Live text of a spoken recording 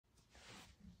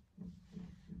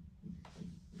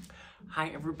Hi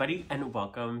everybody and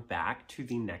welcome back to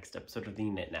the next episode of the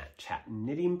KnitKnackChat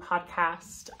knitting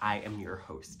podcast. I am your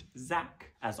host,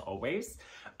 Zach, as always.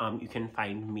 You can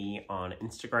find me on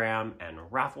Instagram and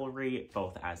Ravelry,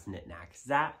 both as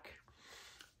KnitKnackZach.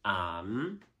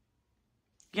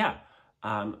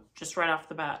 Just right off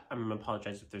the bat, I'm gonna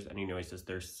apologize if there's any noises.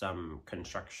 There's some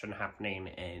construction happening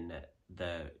in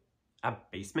a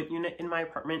basement unit in my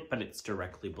apartment, but it's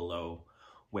directly below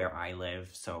where I live,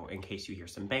 so in case you hear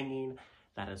some banging,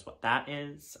 that is what that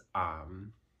is.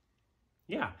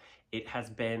 It has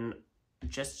been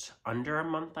just under a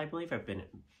month, I believe.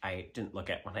 I didn't look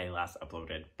at when I last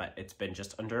uploaded, but it's been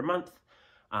just under a month.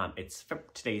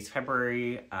 Today's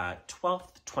February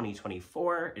 12th,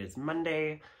 2024. It is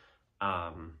Monday.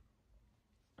 I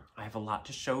have a lot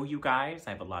to show you guys. I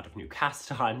have a lot of new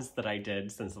cast-ons that I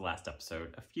did since the last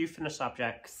episode. A few finished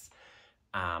objects,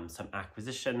 some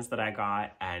acquisitions that I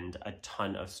got, and a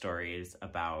ton of stories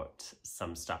about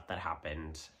some stuff that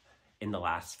happened in the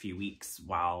last few weeks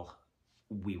while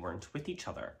we weren't with each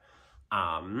other.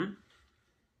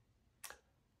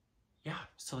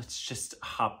 So let's just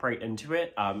hop right into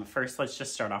it. First, let's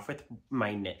just start off with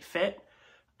my knit fit.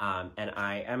 And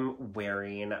I am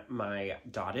wearing my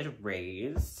Dotted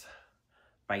Rays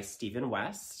by Stephen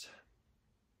West.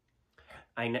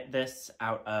 I knit this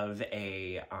out of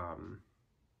the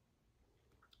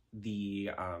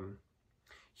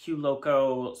Hugh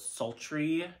Loco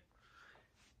Sultry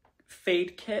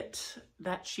fade kit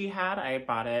that she had. I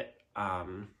bought it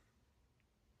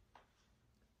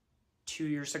 2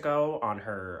 years ago on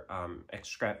her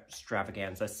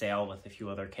extravaganza sale with a few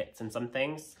other kits and some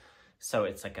things. So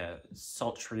it's like a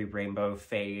sultry rainbow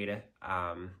fade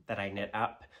that I knit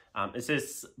up. This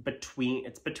is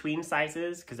between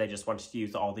sizes because I just wanted to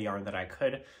use all the yarn that I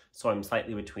could. So I'm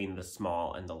slightly between the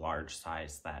small and the large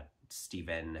size that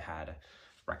Stephen had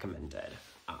recommended.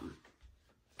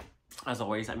 As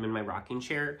always, I'm in my rocking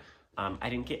chair. I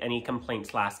didn't get any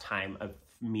complaints last time of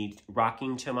me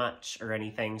rocking too much or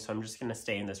anything. So I'm just gonna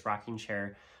stay in this rocking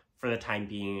chair for the time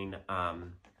being.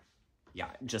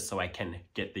 Just so I can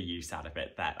get the use out of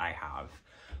it that I have.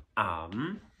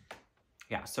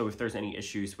 So if there's any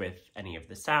issues with any of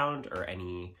the sound or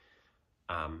any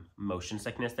motion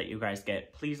sickness that you guys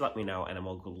get, please let me know and I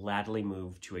will gladly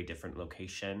move to a different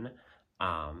location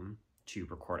to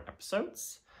record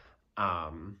episodes.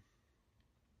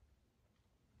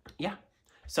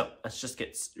 So let's just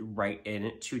get right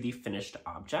into the finished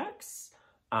objects.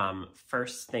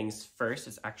 First things first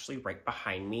is actually right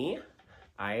behind me.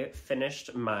 I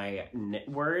finished my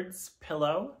Knitwords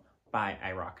pillow by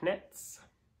IrocKnits.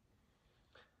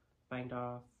 Bind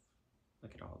off.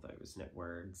 Look at all those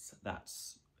Knitwords.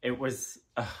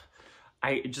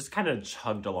 I just kind of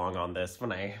chugged along on this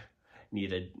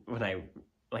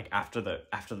after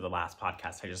the last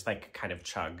podcast, I just kind of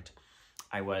chugged.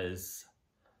 I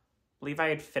believe I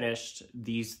had finished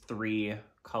these 3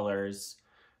 colors.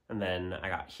 And then I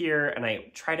got here and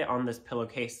I tried it on this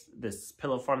pillowcase, this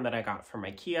pillow form that I got from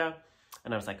IKEA.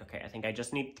 And I was like, okay, I think I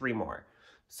just need 3 more.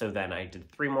 So then I did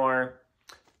 3 more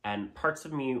and parts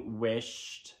of me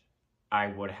wished I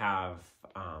would have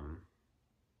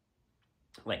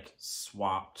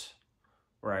swapped,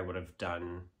 where I would have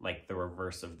done the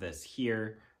reverse of this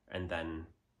here and then,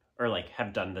 or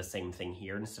have done the same thing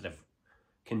here instead of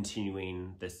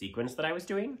continuing the sequence that I was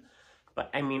doing. But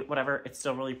I mean, whatever, it's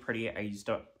still really pretty. I used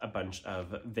up a bunch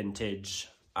of vintage,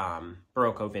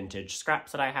 Barocco vintage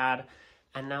scraps that I had.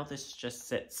 And now this just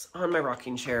sits on my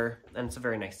rocking chair and it's a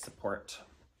very nice support.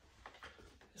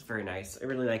 It's very nice. I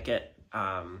really like it.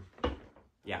 And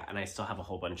I still have a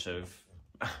whole bunch of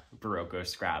Barocco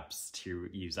scraps to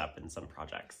use up in some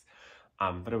projects.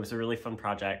 But it was a really fun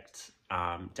project.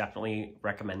 Definitely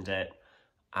recommend it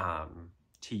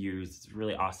to use. It's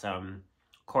really awesome.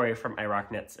 Corey from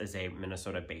IrocKnits is a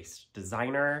Minnesota-based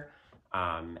designer,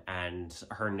 and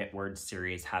her Knitwords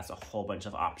series has a whole bunch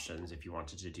of options if you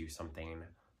wanted to do something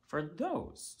for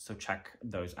those. So check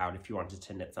those out if you wanted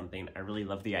to knit something. I really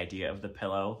love the idea of the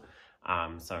pillow. I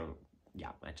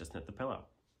just knit the pillow.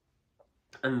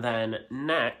 And then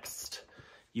next,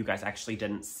 you guys actually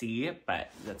didn't see, but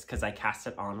that's because I cast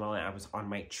it on while I was on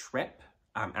my trip,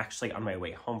 actually on my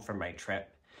way home from my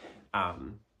trip.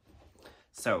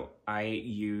 So I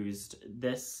used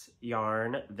this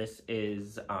yarn. This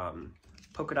is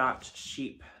Polka Dot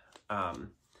Sheep. I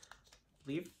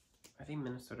believe, are they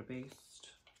Minnesota based?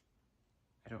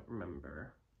 I don't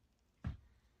remember.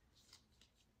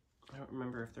 I don't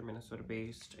remember if they're Minnesota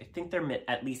based. I think they're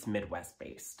at least Midwest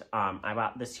based. I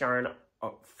bought this yarn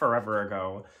forever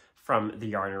ago from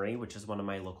the Yarnery, which is one of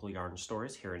my local yarn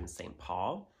stores here in St.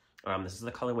 Paul. This is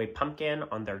the colorway Pumpkin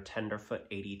on their Tenderfoot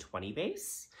 80/20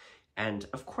 base. And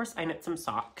of course I knit some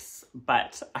socks,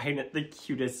 but I knit the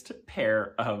cutest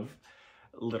pair of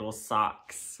little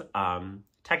socks.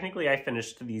 Technically I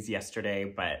finished these yesterday,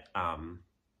 but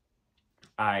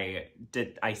I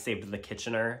saved the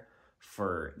Kitchener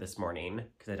for this morning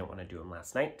because I didn't want to do them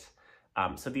last night.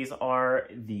 So these are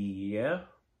the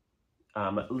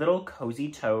Little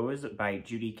Cozy Toes by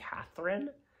Judy Kaethler,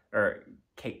 or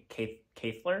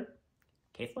Kaethler,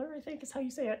 I think is how you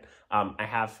say it. I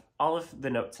have all of the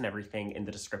notes and everything in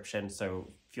the description,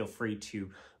 so feel free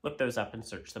to look those up and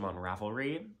search them on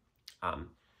Ravelry.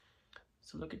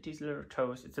 So look at these little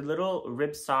toes. It's a little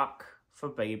rib sock for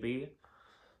baby.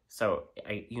 So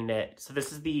you knit. So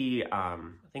this is the I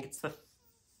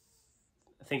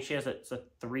think she has it's a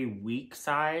 3-week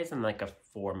size and like a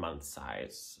 4-month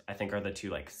size, I think, are the two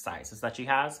like sizes that she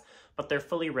has, but they're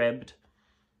fully ribbed.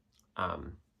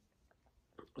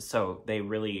 So they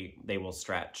will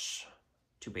stretch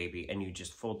to baby, and you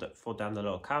just fold down the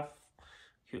little cuff.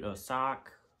 Cute little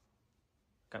sock.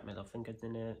 Got my little fingers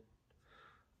in it.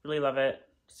 Really love it.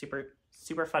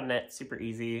 Super fun knit, super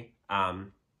easy.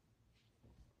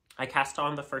 I cast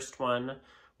on the first one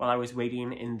while I was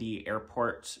waiting in the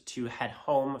airport to head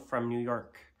home from New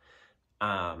York.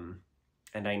 And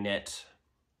I knit,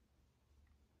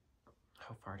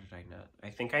 how far did I knit? I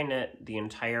think I knit the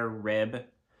entire rib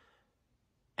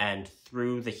and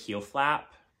through the heel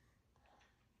flap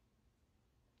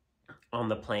on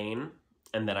the plane,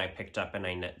 and then I picked up and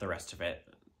I knit the rest of it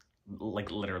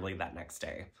like literally that next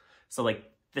day. So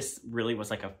like this really was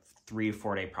like a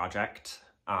 3-4 day project.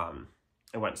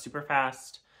 It went super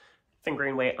fast.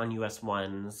 Fingering weight on US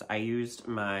 1s. I used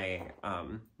my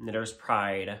Knitter's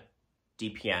Pride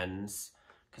DPNs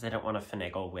because I don't want to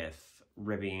finagle with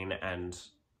ribbing and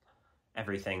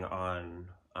everything on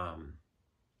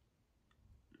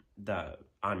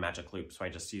Magic Loop. So I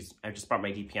just brought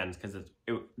my DPNs because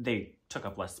they took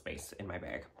up less space in my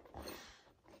bag.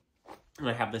 And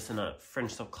I have this in a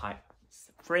Fringe Supply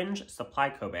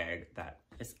Co bag that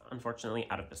is unfortunately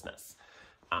out of business.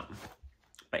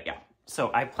 But yeah,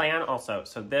 so I plan also,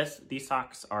 so these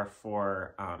socks are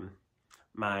for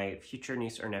my future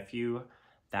niece or nephew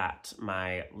that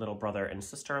my little brother and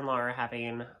sister-in-law are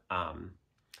having.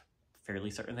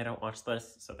 Fairly certain they don't watch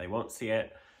this, so they won't see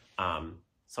it.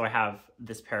 So I have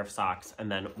this pair of socks, and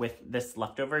then with this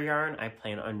leftover yarn, I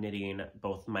plan on knitting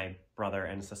both my brother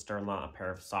and sister-in-law a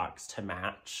pair of socks to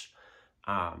match.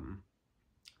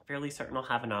 Fairly certain I'll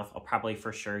have enough. I'll probably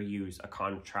for sure use a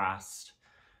contrast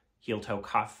heel-toe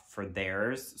cuff for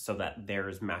theirs so that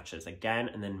theirs matches again,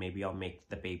 and then maybe I'll make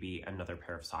the baby another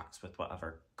pair of socks with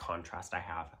whatever contrast I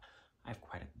have. I have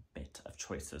quite a bit of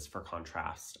choices for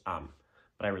contrast.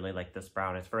 But I really like this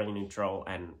brown. It's fairly neutral,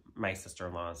 and my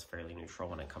sister-in-law is fairly neutral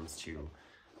when it comes to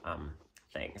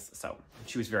things. So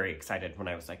she was very excited when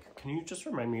I was like, can you just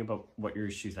remind me about what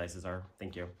your shoe sizes are?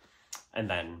 Thank you. And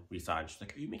then we saw, and she's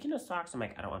like, are you making us socks? I'm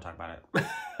like, I don't want to talk about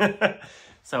it.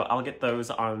 So I'll get those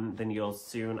on the needles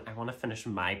soon. I want to finish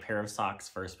my pair of socks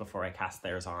first before I cast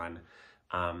theirs on.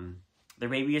 Their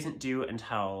baby isn't due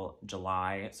until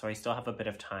July, so I still have a bit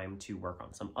of time to work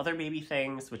on some other baby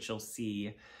things, which you'll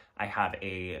see. I have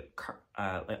a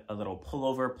little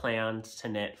pullover planned to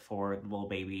knit for the little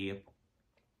baby,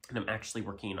 and I'm actually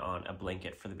working on a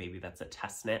blanket for the baby that's a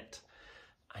test knit.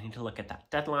 I need to look at that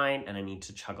deadline, and I need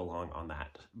to chug along on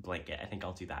that blanket. I think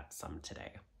I'll do that some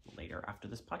today, later after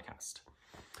this podcast.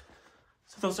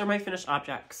 So those are my finished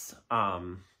objects.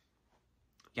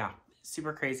 Yeah,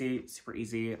 super crazy, super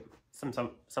easy, some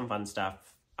fun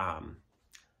stuff. I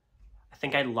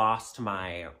think I lost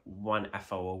my 1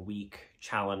 FO a week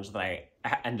challenge that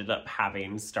I ended up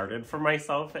having started for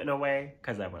myself in a way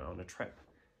because I went on a trip.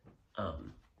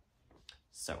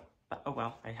 But oh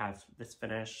well, I have this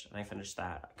finished, and I finished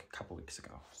that a couple weeks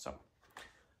ago. So,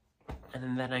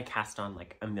 and then I cast on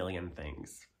like a million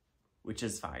things, which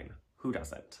is fine. Who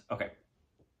doesn't? Okay.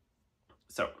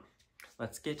 So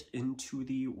let's get into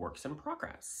the works in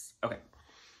progress. Okay.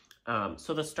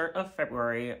 So the start of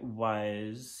February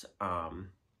was,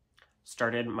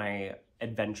 started my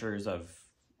adventures of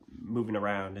moving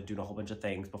around and doing a whole bunch of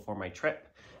things before my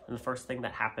trip. And the first thing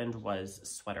that happened was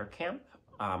sweater camp,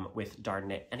 with Darn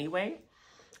Knit Anyway.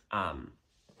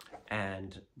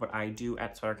 And what I do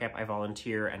at sweater camp, I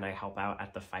volunteer and I help out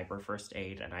at the fiber first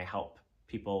aid, and I help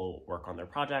people work on their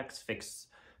projects, fix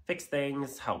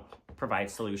things, help provide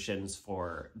solutions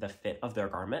for the fit of their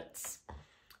garments.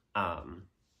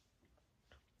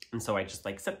 And so I just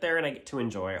like sit there and I get to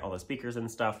enjoy all the speakers and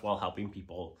stuff while helping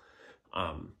people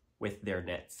with their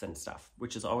knits and stuff,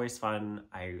 which is always fun.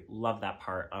 I love that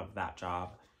part of that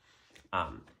job.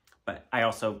 but I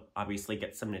also obviously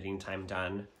get some knitting time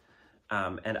done.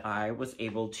 And I was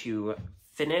able to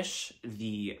finish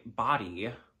the body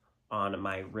on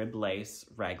my rib lace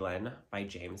Raglan by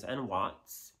James and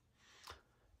Watts.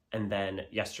 And then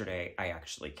yesterday I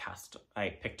actually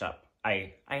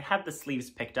I had the sleeves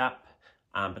picked up,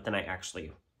 but then I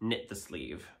actually knit the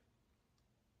sleeve.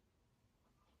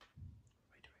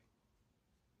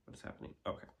 What is happening?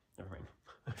 Okay, never mind.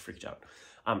 I freaked out.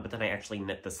 But then I actually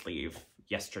knit the sleeve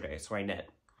yesterday. So I knit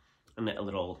a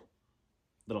little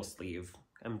sleeve.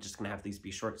 I'm just gonna have these be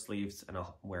short sleeves and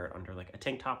I'll wear it under like a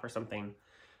tank top or something.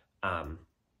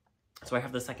 So I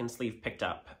have the second sleeve picked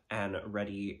up and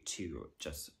ready to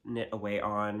just knit away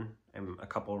on. I'm a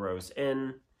couple rows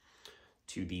in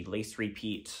to the lace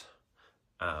repeat.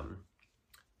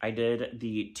 I did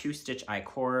the 2-stitch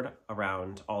I-cord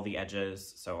around all the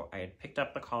edges. So I had picked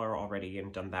up the collar already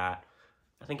and done that.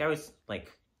 I think I was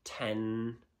like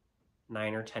 9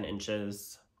 or 10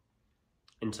 inches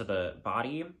into the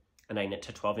body, and I knit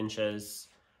to 12 inches.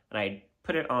 And I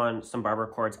put it on some barber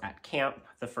cords at camp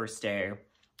the first day,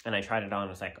 and I tried it on. I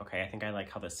was like, okay, I think I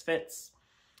like how this fits.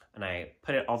 And I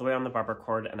put it all the way on the barber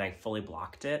cord, and I fully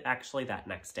blocked it actually that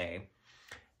next day.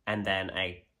 And then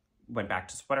I went back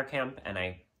to sweater camp, and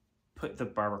I put the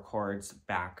barber cords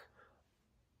back.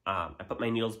 I put my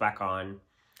needles back on,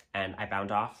 and I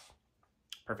bound off.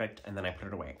 Perfect. And then I put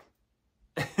it away.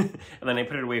 And then I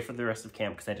put it away for the rest of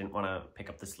camp because I didn't want to pick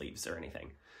up the sleeves or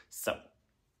anything. So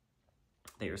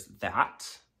there's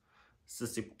that. This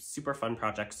is a super fun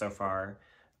project so far.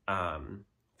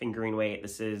 Fingering weight.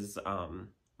 This is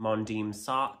Mondim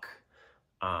Sock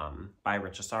by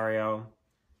Richosario,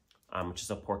 which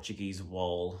is a Portuguese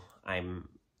wool. I'm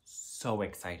so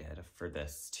excited for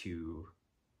this to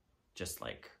just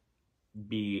like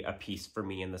be a piece for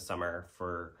me in the summer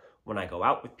for when I go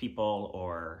out with people,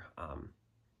 or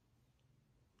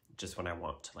just when I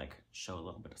want to like show a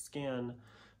little bit of skin.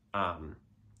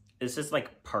 This is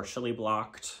like partially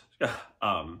blocked, but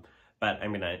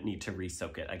I'm gonna need to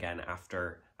re-soak it again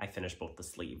after I finish both the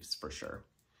sleeves for sure.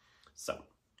 So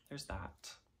there's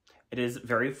that. It is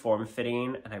very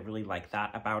form-fitting, and I really like that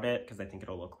about it because I think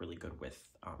it'll look really good with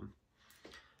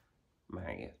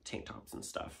my tank tops and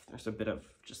stuff. There's a bit of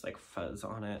just like fuzz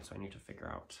on it, so I need to figure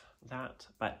out that.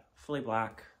 But fully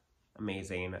black,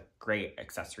 amazing, great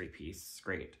accessory piece,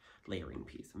 great layering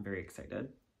piece. I'm very excited.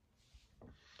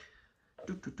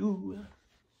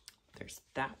 There's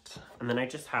that. And then I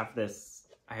just have this,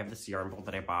 I have this yarn bowl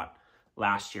that I bought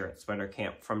last year at Sweater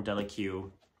Camp from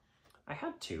Delaque. I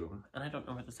had two, and I don't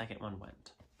know where the second one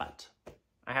went, but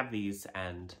I have these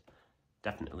and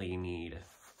definitely need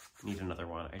another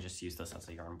one. I just use this as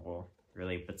a yarn bowl,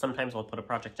 really, but sometimes I'll put a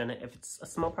project in it if it's a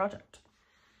small project.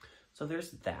 So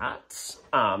there's that.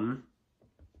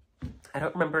 I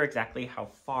don't remember exactly how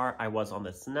far I was on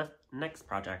this next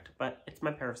project, but it's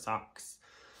my pair of socks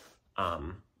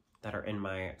that are in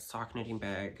my sock knitting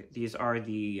bag. These are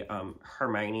the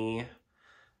Hermione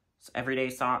Everyday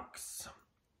Socks.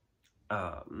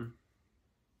 Hermione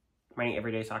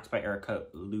Everyday Socks by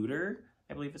Lueder,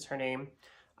 I believe is her name.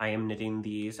 I am knitting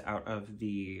these out of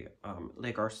the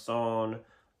Le Garçon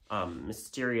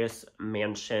Mysterious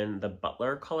Mansion, the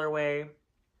Butler colorway.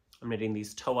 I'm knitting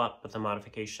these toe up with a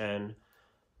modification.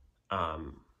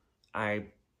 I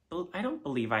don't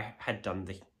believe I had done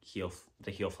the heel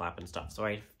flap and stuff. So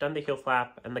I've done the heel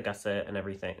flap and the gusset and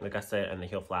everything, the gusset and the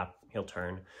heel flap, heel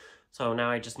turn. So now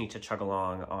I just need to chug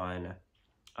along on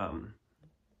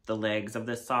the legs of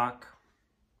this sock.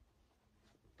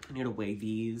 I need to weigh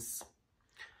these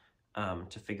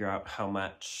to figure out how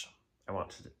much I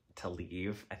want to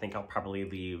leave. I think I'll probably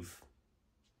leave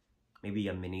maybe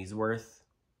a mini's worth,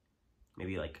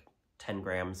 maybe like 10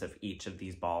 grams of each of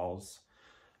these balls,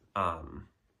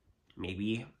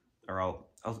 maybe, or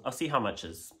I'll see how much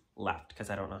is left because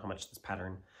I don't know how much this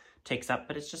pattern takes up,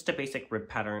 but it's just a basic rib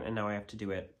pattern, and now I have to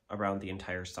do it around the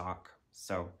entire sock,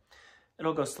 so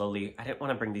it'll go slowly. I didn't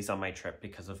want to bring these on my trip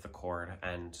because of the cord,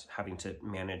 and having to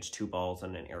manage 2 balls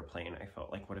in an airplane I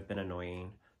felt like would have been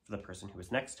annoying for the person who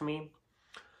was next to me.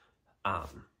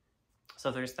 So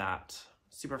there's that.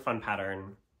 Super fun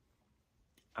pattern.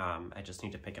 I just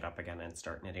need to pick it up again and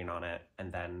start knitting on it,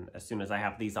 and then as soon as I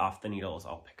have these off the needles,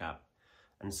 I'll pick up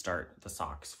and start the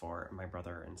socks for my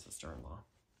brother and sister-in-law.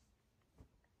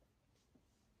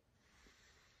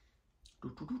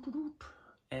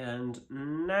 And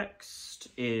next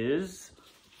is,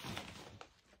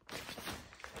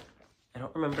 I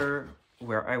don't remember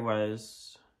where I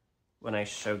was when I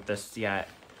showed this yet.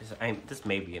 This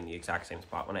may be in the exact same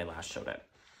spot when I last showed it.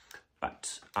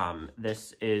 But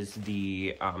this is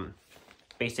the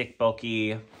basic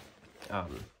bulky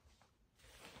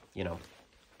you know,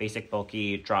 basic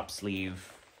bulky drop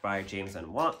sleeve by James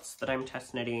and Watts that I'm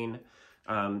test knitting.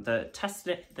 The test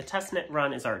knit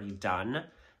run is already done,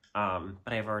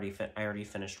 but I already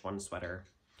finished one sweater,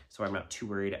 so I'm not too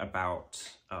worried about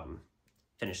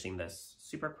finishing this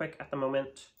super quick at the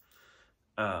moment.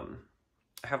 I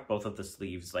have both of the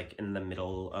sleeves like in the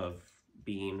middle of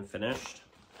being finished,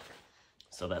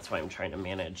 so that's why I'm trying to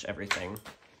manage everything.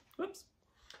 Whoops.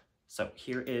 So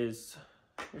here's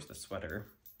the sweater.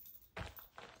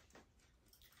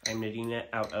 I'm knitting it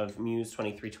out of Muse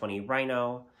 2320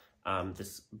 Rhino.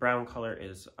 This brown color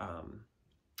is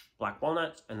Black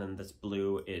Walnut, and then this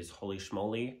blue is Holy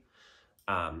Schmoly.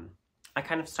 I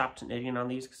kind of stopped knitting on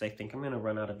these because I think I'm going to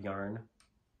run out of yarn.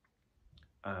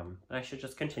 But I should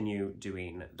just continue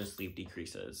doing the sleeve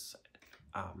decreases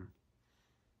and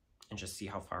just see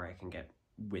how far I can get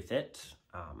with it.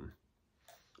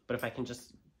 But if I can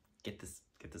just get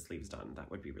the sleeves done,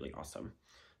 that would be really awesome.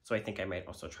 So I think I might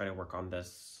also try to work on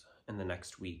this in the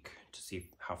next week to see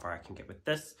how far I can get with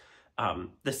this.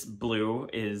 This blue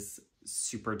is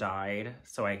super dyed,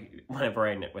 so whenever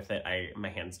I knit with it, my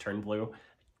hands turn blue,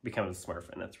 become a Smurf,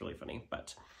 and it's really funny.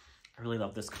 But I really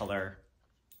love this color.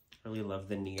 I really love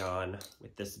the neon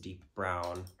with this deep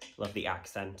brown. Love the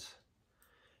accent.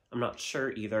 I'm not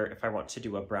sure either if I want to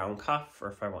do a brown cuff or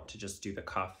if I want to just do the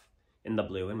cuff in the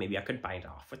blue, and maybe I could bind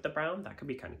off with the brown. That could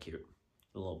be kind of cute.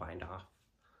 A little bind off.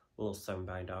 A little sewn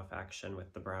bind off action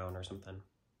with the brown or something.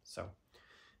 So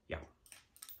yeah,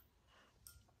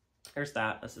 there's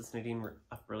that. This is knitting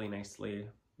up really nicely.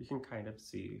 You can kind of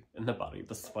see in the body of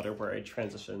the sweater where I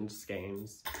transitioned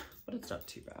skeins, but it's not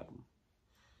too bad.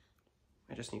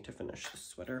 I just need to finish the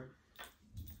sweater,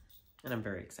 and I'm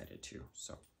very excited too.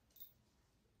 So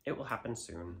it will happen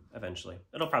soon, eventually.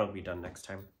 It'll probably be done next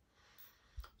time.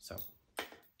 So,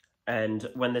 and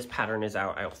when this pattern is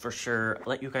out, I'll for sure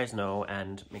let you guys know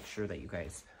and make sure that you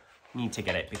guys need to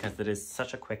get it because it is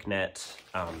such a quick knit.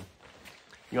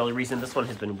 The only reason this one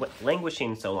has been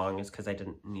languishing so long is because I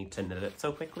didn't need to knit it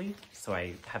so quickly, so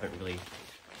I haven't really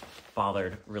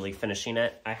bothered really finishing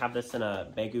it. I have this in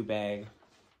a Bagoo bag,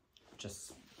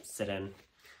 just sit in.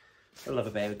 I love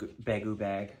a Bagoo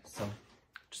bag, so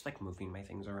just like moving my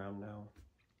things around now.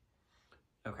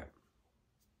 Okay.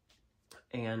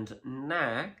 And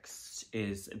next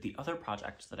is the other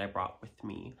project that I brought with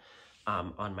me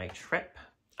on my trip.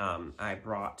 I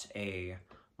brought a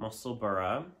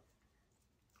Musselburgh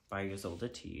by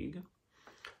Ysolda Teague.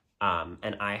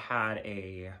 And I had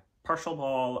a partial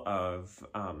ball of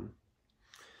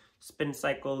Spin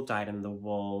Cycle dyed in the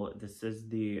wool. This is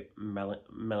the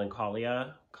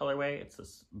Melancholia colorway. It's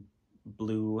this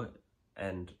blue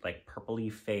and like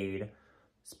purpley fade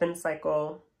Spin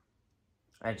Cycle.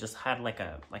 I just had like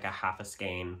a half a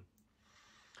skein.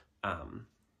 I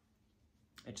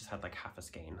just had like half a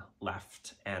skein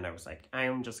left, and I was like,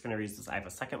 I'm just gonna use this. I have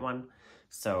a second one,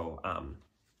 so I'm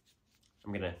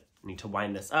gonna need to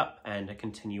wind this up and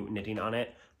continue knitting on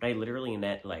it. But I literally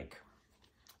knit like,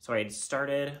 so I had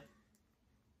started.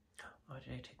 Oh,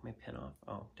 did I take my pin off?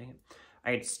 Oh, dang it!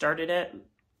 I had started it,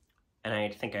 and I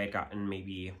think I had gotten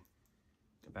maybe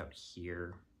about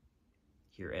here-ish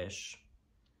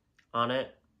on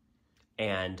it,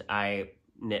 and I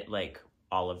knit like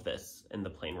all of this in the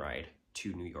plane ride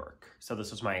to New York. So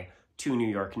this was my to New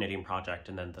York knitting project,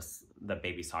 and then the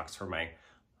baby socks for my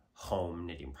home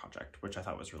knitting project, which I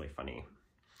thought was really funny.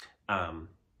 I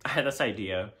had this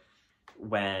idea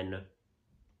when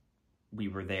we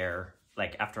were there,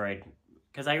 like after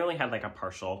because I only had like a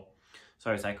partial, so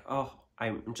I was like, oh,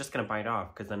 I'm just gonna bite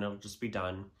off because then it'll just be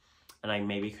done. And I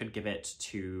maybe could give it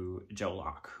to Joe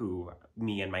Locke, who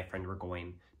me and my friend were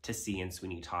going to see in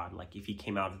Sweeney Todd. Like if he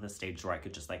came out of the stage door, I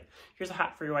could just like, here's a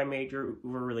hat for you I made, you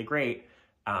were really great.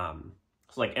 So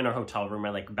like in our hotel room,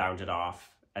 I like bound it off.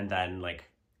 And then like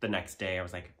the next day I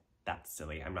was like, that's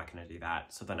silly, I'm not gonna do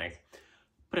that. So then I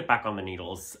put it back on the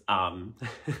needles. And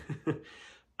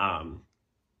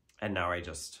now I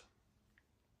just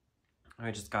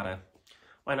gotta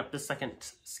line up the second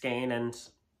skein and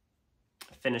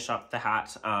finish up the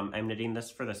hat. I'm knitting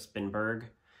this for the Spinberg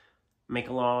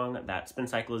make-along that Spin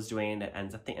Cycle is doing. It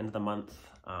ends at the end of the month.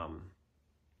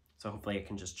 So hopefully I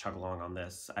can just chug along on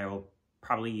this. I will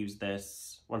probably use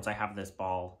this, once I have this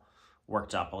ball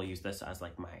worked up, I'll use this as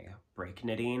like my break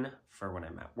knitting for when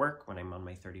I'm at work. When I'm on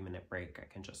my 30-minute break, I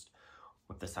can just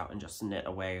whip this out and just knit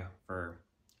away for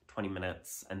 20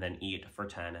 minutes and then eat for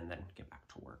 10 and then get back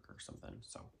to work or something.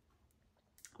 So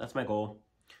that's my goal.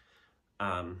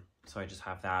 So I just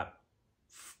have that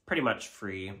pretty much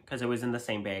free because it was in the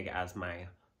same bag as my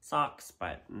socks,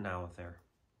 but now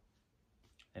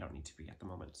they don't need to be at the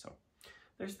moment. So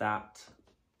there's that.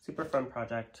 Super fun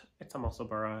project. It's a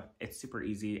Musselburgh. It's super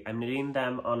easy. I'm knitting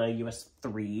them on a US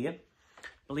 3. I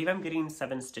believe I'm getting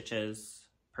 7 stitches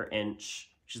per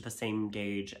inch, which is the same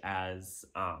gauge as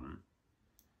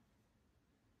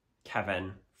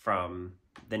Kevin from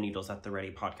the Needles at the Ready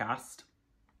podcast.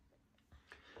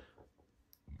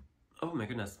 Oh my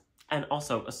goodness. And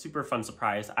also a super fun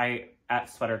surprise. At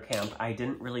Sweater Camp, I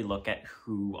didn't really look at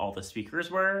who all the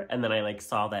speakers were. And then I like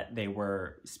saw that they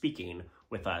were speaking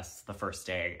with us the first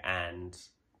day. And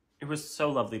it was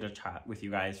so lovely to chat with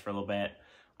you guys for a little bit.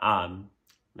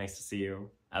 Nice to see you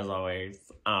as always.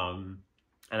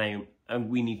 And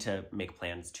we need to make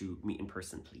plans to meet in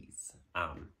person, please.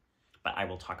 But I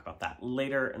will talk about that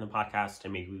later in the podcast,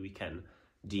 and maybe we can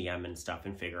DM and stuff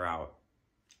and figure out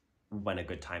when a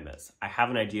good time is. I have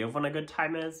an idea of when a good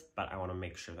time is, but I want to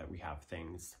make sure that we have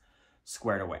things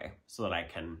squared away so that I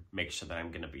can make sure that I'm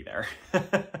going to be there.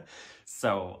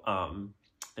 So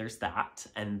there's that.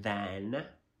 And then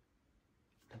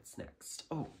what's next?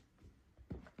 Oh,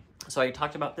 so I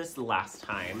talked about this last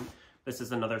time. This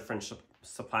is another Friendship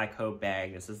Supply Co.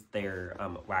 bag. This is their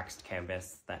waxed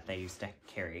canvas that they used to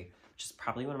carry, which is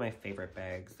probably one of my favorite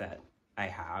bags that I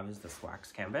have, is this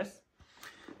waxed canvas.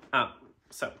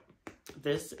 So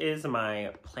this is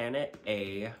my Planet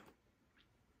A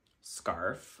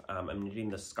scarf. I'm knitting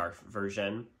the scarf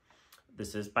version.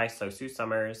 This is by Sosu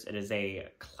Summers. It is a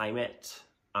climate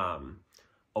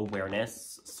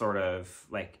awareness sort of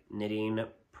like knitting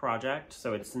project.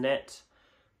 So it's knit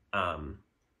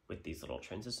with these little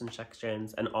transition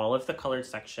sections, and all of the colored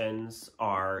sections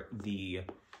are the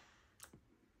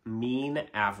mean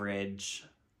average,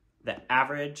 the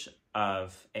average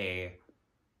of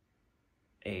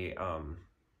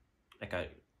like a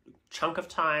chunk of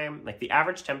time, like the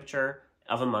average temperature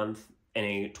of a month in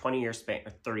a 20-year span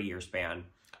or 30-year span,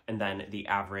 and then the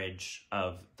average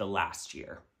of the last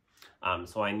year.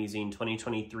 So I'm using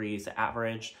 2023's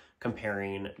average,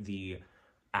 comparing the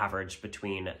average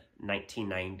between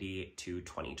 1990 to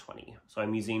 2020. So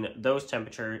I'm using those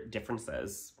temperature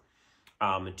differences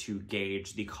to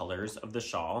gauge the colors of the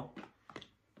shawl.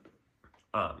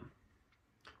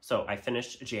 So I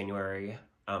finished January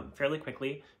fairly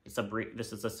quickly.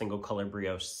 This is a single color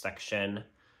brioche section.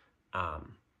 I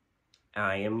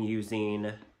am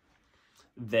using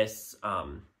this,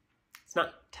 it's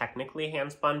not technically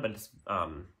hand spun, but it's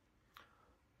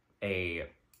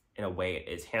in a way it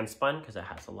is hand spun because it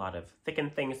has a lot of thick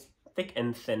and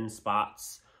thin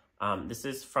spots. This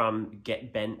is from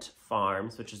Get Bent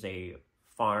Farms, which is a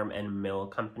farm and mill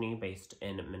company based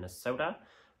in Minnesota.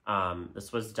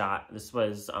 This was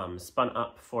spun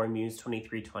up for Muse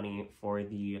 2320 for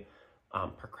the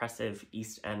Progressive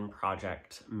East End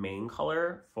Project main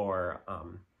color for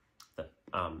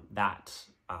that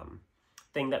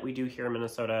thing that we do here in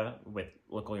Minnesota with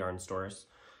local yarn stores.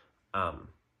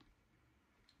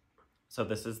 So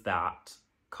this is that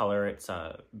color. It's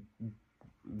a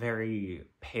very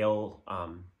pale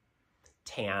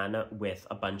tan with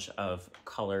a bunch of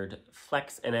colored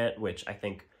flecks in it, which I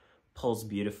think pulls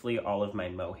beautifully all of my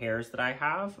mohairs that I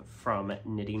have from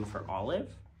Knitting for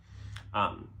Olive.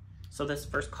 So this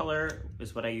first color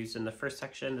is what I used in the first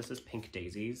section. This is Pink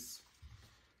Daisies.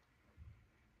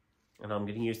 And I'm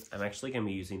actually going to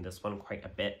be using this one quite a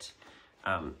bit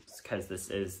because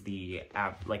this is the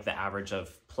average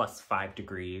of +5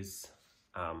 degrees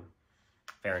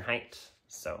Fahrenheit.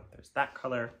 So there's that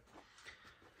color.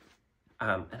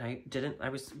 And I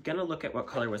was gonna look at what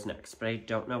color was next, but I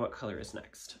don't know what color is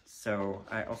next. So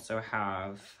I also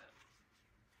have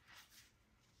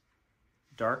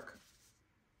dark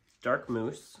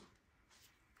moose,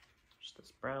 which is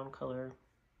this brown color.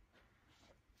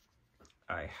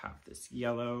 I have this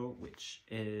yellow, which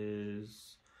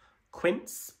is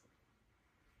quince.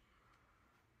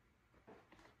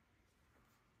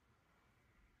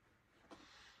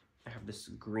 I have this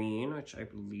green, which I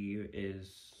believe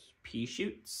is pea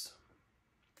shoots.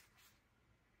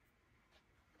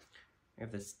 I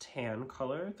have this tan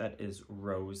color that is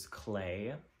rose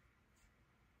clay.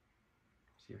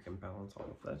 See if I can balance all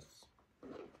of this.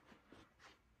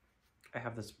 I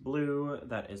have this blue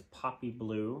that is poppy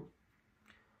blue.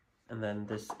 And then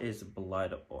this is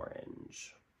blood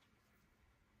orange.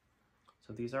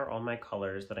 So these are all my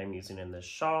colors that I'm using in this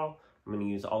shawl. I'm going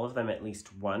to use all of them at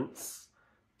least once.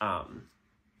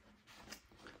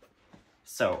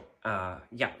 So I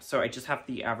just have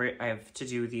the average, I have to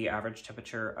do the average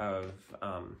temperature of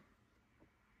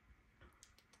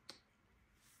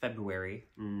February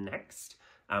next,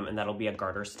 and that'll be a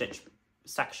garter stitch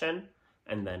section,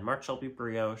 and then March will be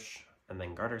brioche, and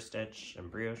then garter stitch,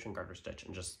 and brioche, and garter stitch,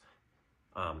 and just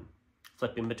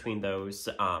flipping between those.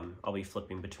 I'll be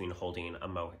flipping between holding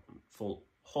a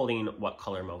holding what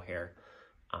color mohair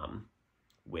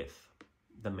with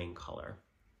the main color.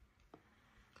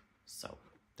 So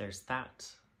there's that.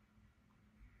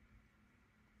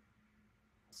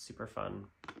 Super fun.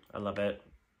 I love it.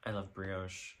 I love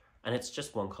brioche. And it's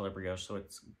just one color brioche, so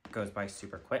it goes by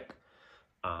super quick.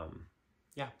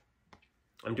 Yeah.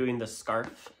 I'm doing the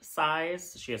scarf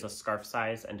size. She has a scarf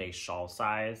size and a shawl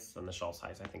size. And the shawl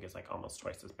size, I think, is like almost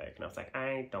twice as big. And I was like,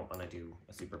 I don't want to do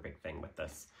a super big thing with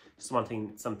this. Just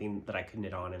wanting something that I could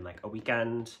knit on in like a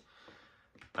weekend.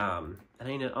 And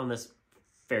I knit on this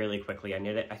fairly quickly.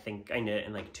 I think I knit it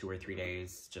in like 2 or 3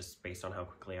 days, just based on how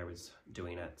quickly I was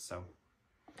doing it. So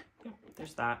yeah,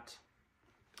 there's that.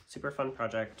 Super fun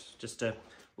project. Just a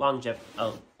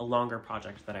longer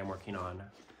project that I'm working on.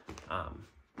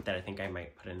 That I think I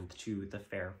might put into the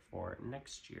fair for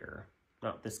next year.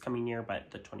 Not this coming year,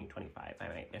 but the 2025. I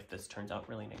might, if this turns out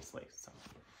really nicely. So,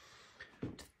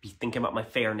 to be thinking about my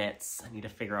fair knits. I need to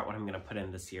figure out what I'm going to put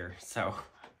in this year. So,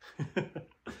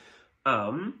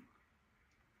 and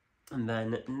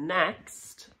then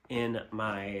next in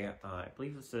my, I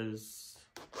believe this is,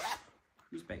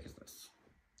 whose bag is this?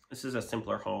 This is a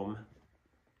Simpler Home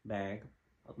bag.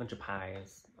 A bunch of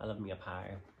pies. I love me a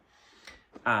pie.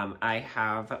 I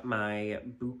have my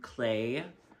boucle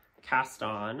cast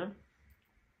on.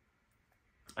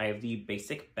 I have the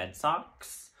Basic Bed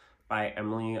Socks by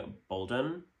Emily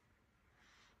Bolduan.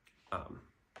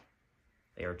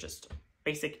 They are just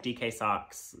basic DK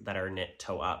socks that are knit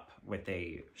toe up with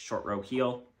a short row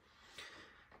heel.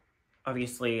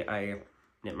 Obviously, I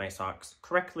knit my socks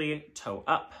correctly, toe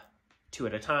up, 2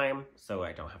 at a time, so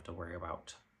I don't have to worry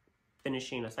about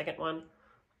finishing a second one.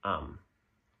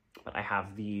 But I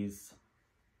have these.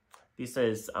 This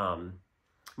is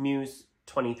Muse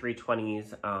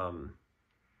 2320s.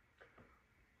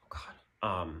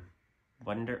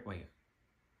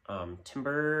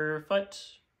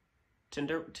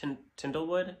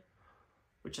 Tindlewood,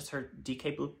 which is her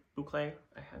DK boucle.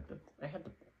 I had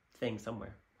the thing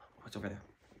somewhere. Oh, it's over there.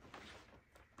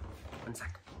 One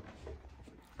sec.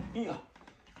 Yeah.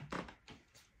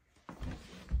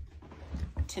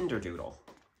 Timberdoodle,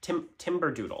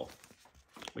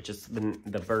 which is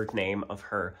the bird name of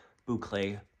her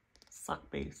boucle sock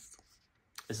base.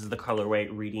 This is the colorway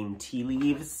Reading Tea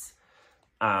Leaves.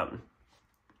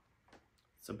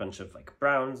 It's a bunch of like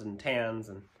browns and tans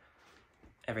and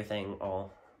everything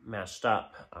all mashed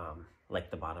up,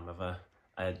 like the bottom of a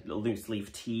loose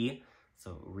leaf tea.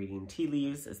 So Reading Tea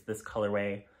Leaves is this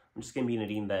colorway. I'm just gonna be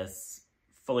knitting this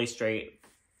fully straight,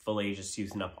 fully just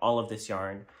using up all of this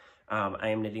yarn. I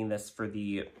am knitting this for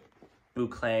the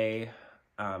Boucle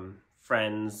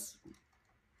Friends,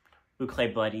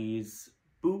 Boucle Buddies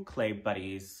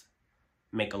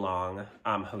Make Along,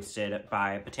 hosted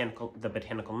by the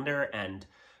Botanical Knitter and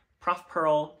Prof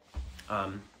Pearl,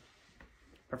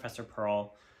 Professor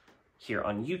Pearl, here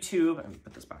on YouTube. I'm gonna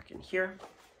put this back in here.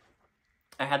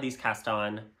 I had these cast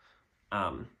on,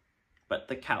 but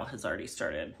the cal has already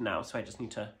started now, so I just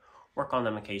need to work on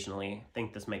them occasionally. I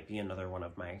think this might be another one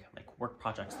of my like work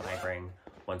projects that I bring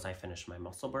once I finish my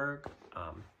Musselburgh.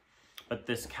 But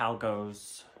this cal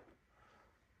goes,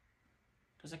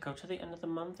 does it go to the end of the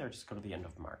month or just go to the end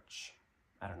of March?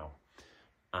 I don't know.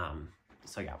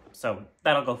 So yeah, so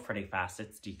that'll go pretty fast.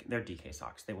 They're DK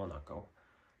socks. They will not go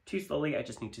too slowly. I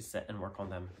just need to sit and work on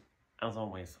them, as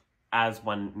always, as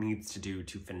one needs to do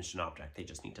to finish an object. They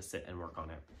just need to sit and work on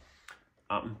it.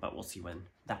 But we'll see when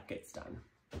that gets done.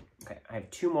 Okay, I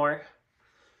have two more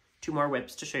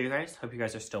whips to show you guys. Hope you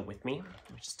guys are still with me.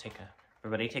 Let me just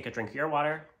everybody take a drink of your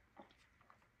water.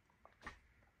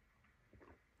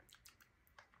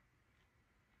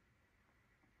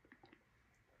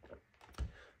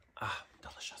 Ah,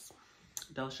 delicious.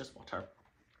 Delicious water.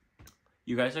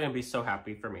 You guys are gonna be so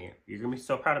happy for me. You're gonna be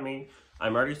so proud of me.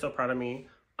 I'm already so proud of me.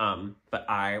 But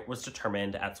I was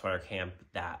determined at Sweater Camp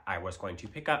that I was going to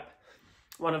pick up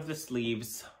one of the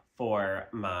sleeves for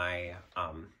my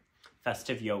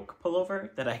Festive Yoke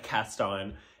pullover that I cast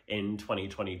on in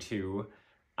 2022,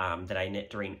 that I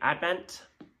knit during Advent.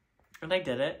 And I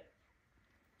did it.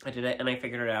 And I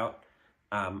figured it out,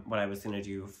 what I was gonna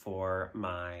do for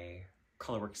my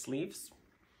colorwork sleeves.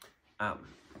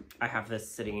 I have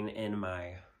this sitting in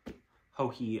my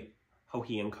Hohi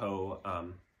 & Co. I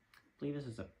believe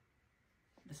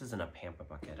this isn't a Pampa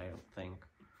bucket, I don't think.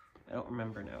 I don't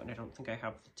remember now, and I don't think I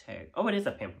have the tag. Oh, it is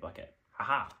a Pampa bucket.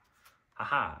 Haha.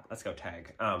 Haha. Let's go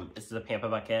tag. This is a Pampa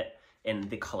bucket in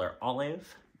the color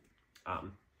olive.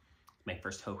 My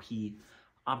first Hohi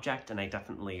object, and I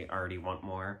definitely already want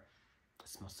more. It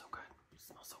smells so good. It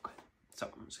smells so good. So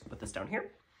I'm just gonna put this down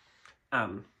here.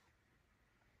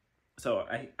 So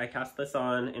I cast this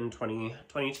on in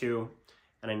 2022,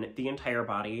 and I knit the entire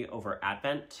body over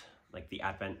Advent, like the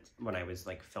Advent, when I was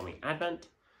like filming Advent.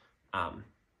 All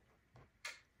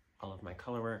of my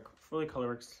color work, fully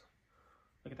colorworks,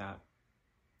 look at that,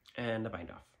 and a bind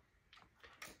off.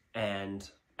 And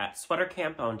at sweater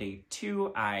camp on day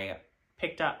 2, I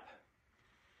picked up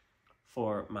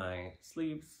for my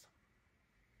sleeves,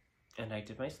 and I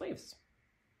did my sleeves.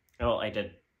 Well, I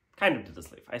kind of did the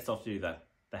sleeve. I still have to do the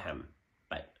hem,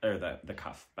 or the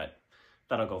cuff, but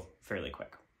that'll go fairly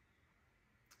quick.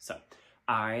 So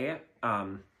I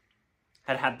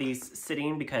had these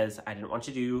sitting because I didn't want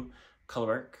to do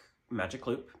colorwork magic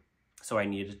loop, so I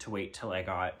needed to wait till I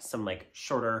got some like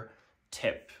shorter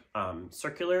tip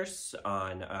circulars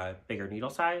on a bigger needle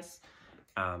size,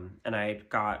 and I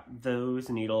got those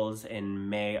needles in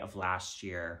May of last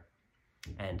year,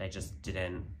 and I just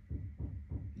didn't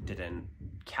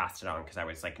cast it on because I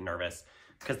was like nervous,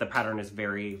 because the pattern is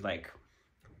very like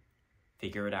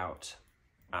figure it out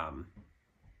on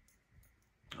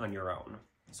your own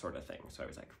sort of thing. So I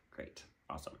was like, great,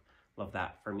 awesome, love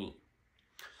that for me.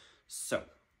 So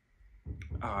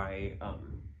I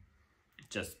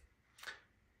just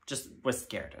was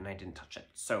scared and I didn't touch it.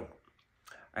 So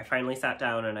I finally sat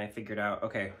down and I figured out,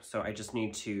 okay, so I just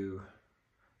need to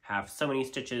have so many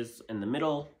stitches in the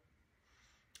middle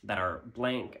that are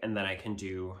blank, and then I can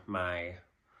do I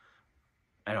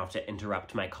don't have to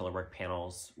interrupt my colorwork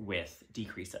panels with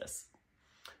decreases.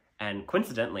 And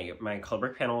coincidentally, my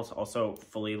colorwork panels also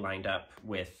fully lined up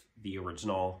with the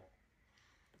original,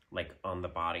 like on the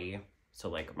body. So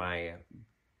like my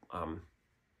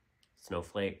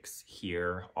snowflakes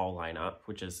here all line up,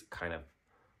 which is kind of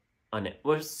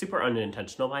was super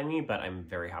unintentional by me, but I'm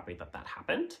very happy that that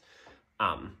happened.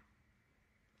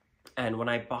 And when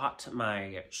I bought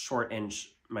my short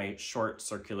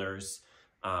circulars,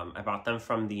 I bought them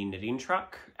from the knitting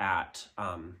truck at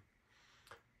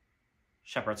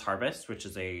Shepherd's Harvest, which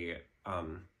is a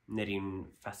knitting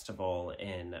festival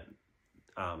in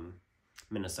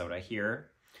Minnesota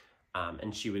here.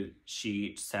 And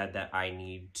she said that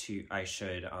I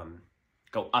should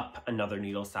go up another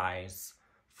needle size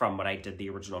from what I did the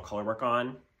original color work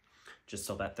on, just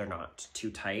so that they're not too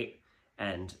tight.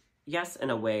 And yes, in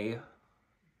a way,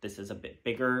 this is a bit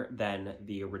bigger than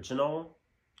the original.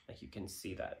 Like you can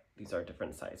see that these are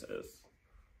different sizes,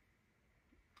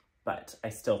 but I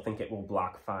still think it will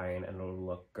block fine and it'll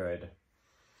look good.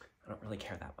 I don't really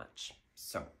care that much.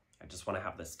 So I just want to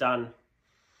have this done.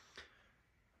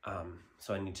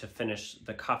 So I need to finish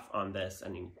the cuff on this. I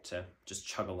need to just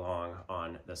chug along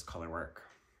on this color work,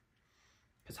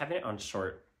 because having it on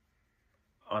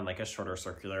like a shorter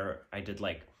circular, I did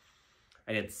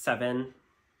 7,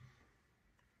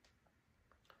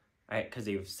 because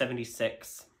you have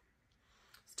 76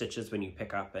 stitches when you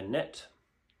pick up and knit.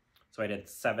 So I did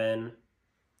 7,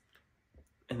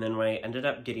 and then when I ended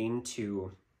up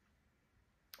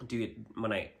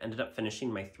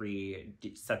finishing my 3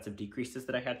 sets of decreases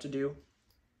that I had to do,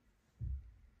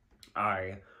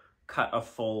 I cut a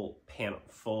full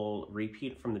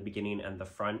repeat from the beginning and the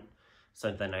front.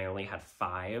 So then I only had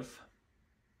 5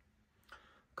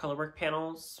 colorwork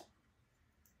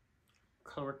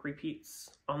repeats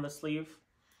on the sleeve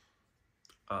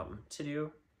to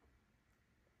do,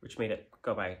 which made it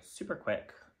go by super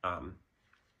quick,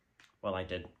 while I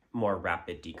did more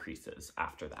rapid decreases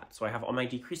after that. So I have all my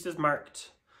decreases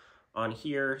marked on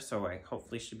here, so I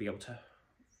hopefully should be able to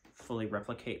fully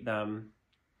replicate them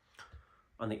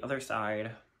on the other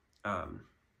side. But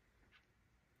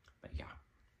yeah,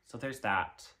 so there's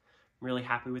that. I'm really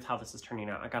happy with how this is turning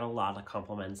out. I got a lot of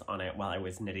compliments on it while I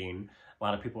was knitting. A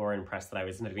lot of people were impressed that I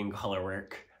was knitting color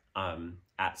work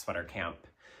at sweater camp.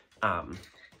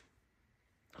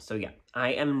 So yeah,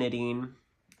 I am knitting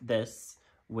this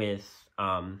with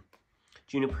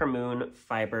Juniper Moon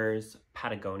Fibres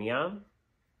Patagonia,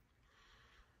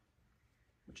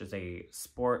 which is a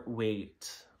sport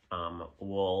weight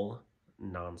wool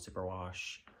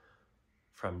non-superwash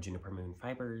from Juniper Moon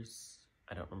Fibres.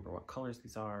 I don't remember what colors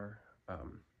these are.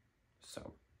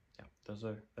 So yeah, those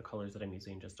are the colors that I'm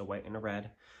using, just a white and a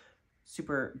red.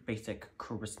 Super basic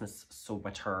Christmas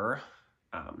sweater.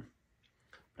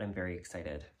 But I'm very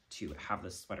excited to have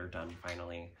this sweater done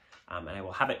finally. And I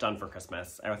will have it done for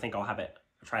Christmas. I think I'll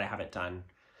try to have it done.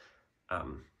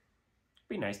 It'd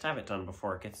be nice to have it done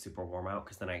before it gets super warm out,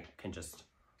 because then I can just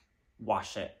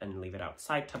wash it and leave it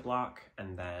outside to block.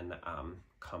 And then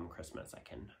come Christmas, I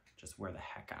can just wear the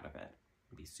heck out of it.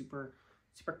 It'd be super,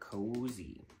 super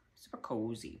cozy. Super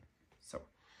cozy. So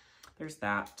there's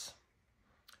that.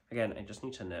 Again, I just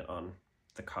need to knit on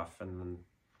the cuff, and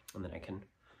then I can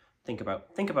think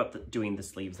about doing the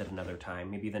sleeves at another time.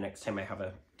 Maybe the next time I have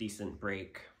a decent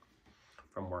break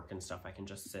from work and stuff, I can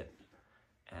just sit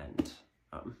and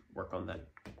work on the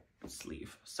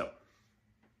sleeve. So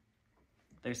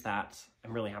there's that.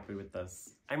 I'm really happy with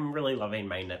this. I'm really loving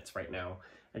my knits right now.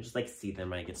 I just like see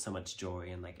them and I get so much joy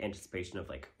and like anticipation of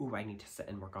like, ooh, I need to sit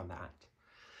and work on that.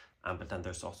 But then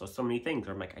there's also so many things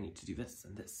where I'm like, I need to do this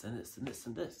and this and this and this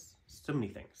and this. So many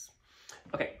things.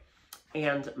 Okay,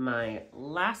 and my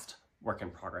last work in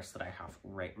progress that I have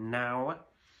right now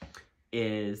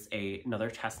is another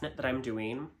test knit that I'm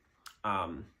doing. I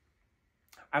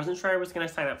wasn't sure I was going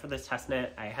to sign up for this test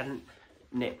knit. I hadn't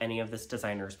knit any of this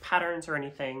designer's patterns or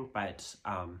anything, but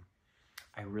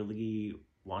I really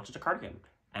wanted a cardigan.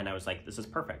 And I was like, this is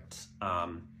perfect.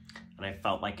 And I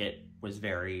felt like it was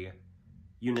very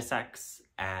unisex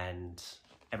and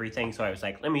everything. So I was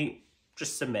like, let me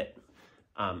just submit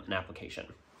an application.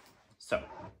 So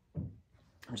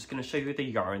I'm just going to show you the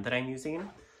yarn that I'm using.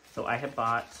 So I had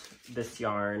bought this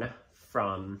yarn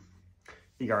from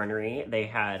the Yarnery. They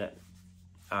had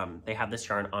this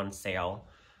yarn on sale.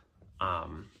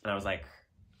 And I was like,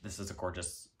 this is a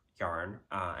gorgeous yarn.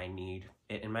 I need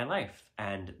it in my life.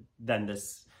 And then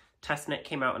this test knit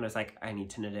came out and I was like, I need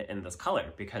to knit it in this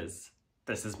color because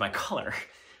this is my color.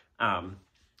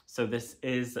 So this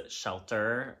is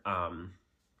Shelter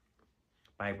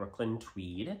by Brooklyn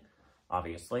Tweed,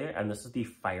 obviously. And this is the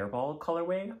Fireball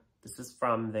colorway. This is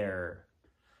from their,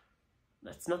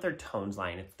 it's not their tones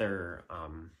line, it's their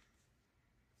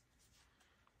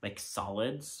like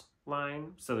solids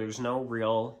line. So there's no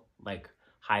real like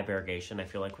high variegation. I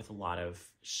feel like with a lot of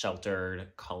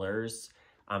sheltered colors,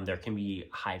 there can be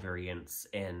high variance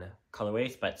in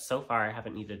colorways, but so far I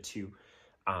haven't needed to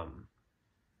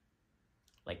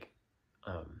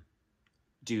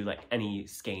do like any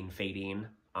skein fading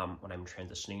when I'm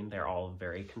transitioning. They're all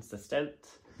very consistent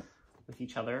with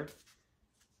each other.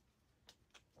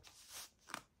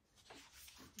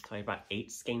 So I bought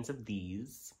 8 skeins of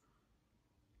these.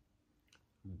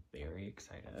 I'm very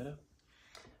excited.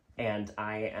 And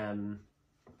I am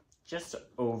just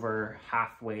over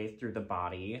halfway through the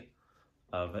body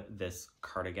of this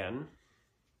cardigan.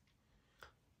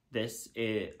 This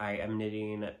is,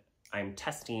 I'm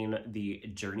testing the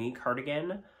Journey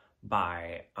cardigan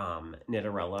by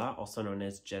Knitterella, also known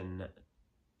as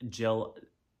Jill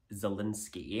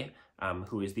Zielinski,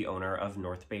 who is the owner of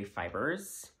North Bay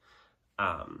Fibres.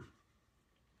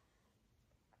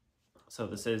 So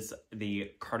this is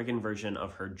the cardigan version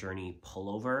of her Journey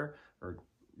pullover, or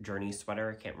Journey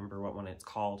sweater. I can't remember what one it's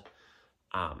called.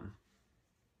 Yeah,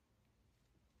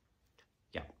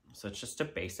 so it's just a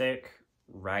basic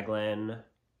raglan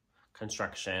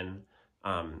construction.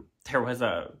 There was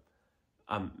a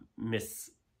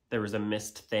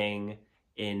missed thing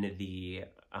in the,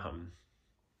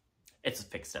 it's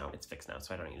fixed now,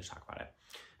 so I don't need to talk about it.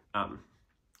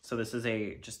 So this is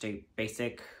just a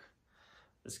basic,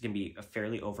 this can be a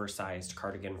fairly oversized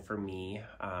cardigan for me.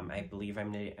 I believe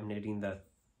I'm knitting the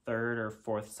 3rd or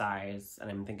 4th size, and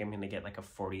I think I'm gonna get like a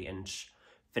 40-inch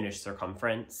finished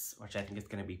circumference, which I think is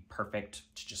gonna be perfect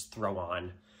to just throw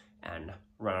on and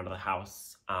run out of the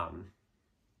house. I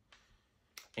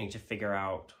need to figure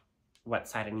out what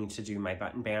side I need to do my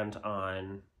button band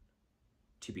on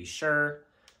to be sure.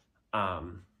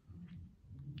 And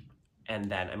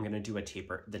then I'm gonna do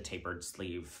the tapered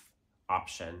sleeve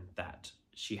option that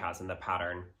she has in the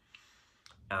pattern.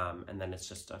 And then it's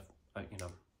just a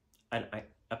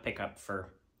pickup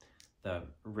for the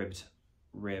ribbed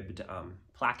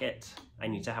placket. I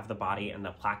need to have the body and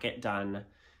the placket done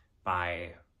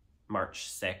by March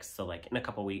 6th, so like in a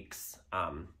couple weeks. So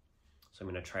I'm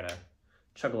gonna try to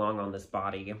chug along on this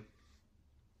body.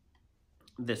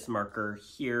 This marker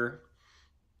here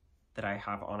that I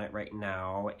have on it right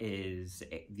now is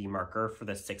the marker for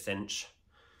the 6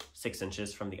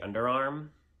 inches from the underarm.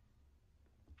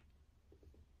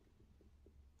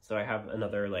 So I have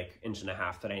another like 1.5 inches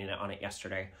that I knit on it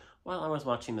yesterday while I was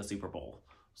watching the Super Bowl.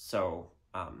 So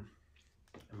I'm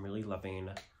really loving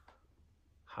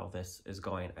how this is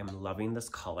going. I'm loving this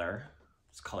color.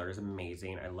 This color is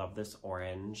amazing. I love this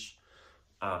orange.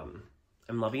 I'm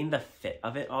loving the fit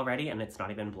of it already, and it's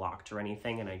not even blocked or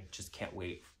anything, and I just can't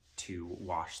wait to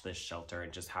wash this shelter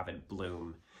and just have it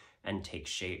bloom and take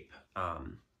shape.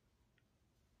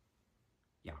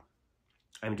 Yeah.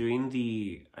 I'm doing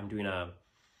a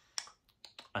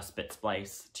spit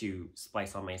splice to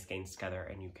splice all my skeins together,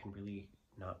 and you can really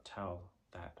not tell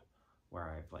that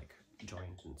where I've like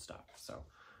joined and stuff. So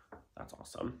that's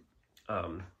awesome.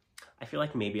 I feel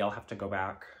like maybe I'll have to go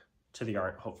back to the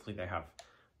yarn. Hopefully they have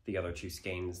the other 2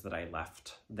 skeins that I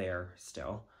left there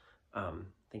still. I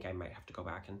think I might have to go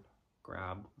back and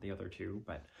grab the other two,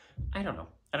 but I don't know.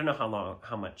 I don't know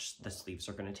how much the sleeves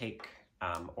are going to take,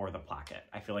 or the placket.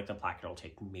 I feel like the placket will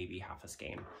take maybe half a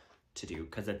skein to do,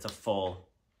 because it's a full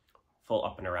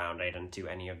up and around. I didn't do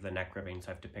any of the neck ribbing, so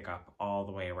I have to pick up all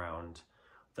the way around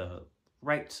the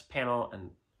right panel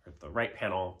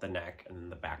the neck,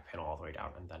 and the back panel all the way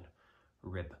down, and then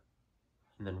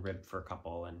rib for a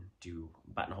couple, and do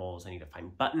buttonholes. I need to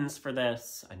find buttons for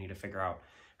this. I need to figure out,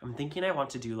 I'm thinking I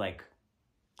want to do like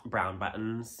brown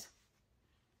buttons,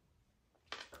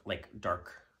 like a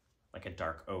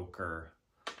dark ochre,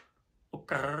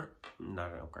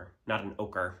 not an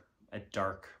ochre, a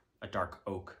dark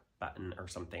oak button or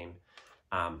something.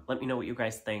 Let me know what you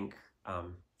guys think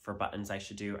for buttons I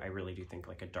should do. I really do think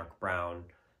like a dark brown.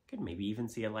 Could maybe even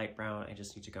see a light brown. I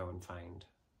just need to go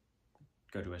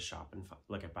to a shop and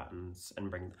look at buttons,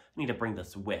 and I need to bring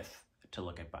this with to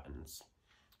look at buttons.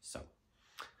 So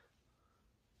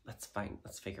let's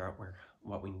figure out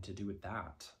what we need to do with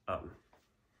that.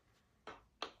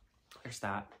 There's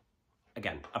that.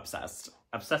 Again, obsessed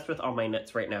with all my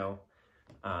knits right now,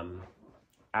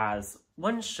 as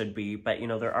one should be, but you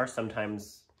know, there are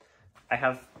sometimes I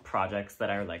have projects that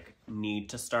I like need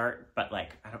to start, but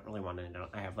like I don't really want to know.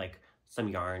 I have like some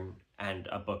yarn and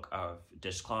a book of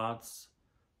dishcloths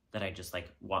that I just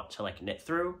like want to like knit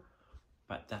through,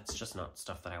 but that's just not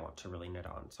stuff that I want to really knit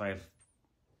on. So I have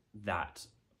that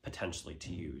potentially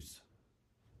to use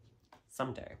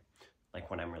someday,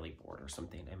 like when I'm really bored or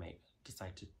something. I might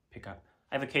decide to pick up.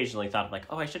 I've occasionally thought of like,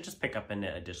 oh, I should just pick up and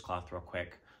knit a dishcloth real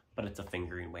quick, but it's a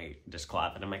fingering weight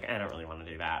dishcloth, and I'm like, I don't really want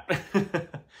to do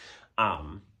that.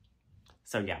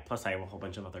 So yeah, plus I have a whole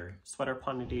bunch of other sweater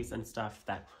quantities and stuff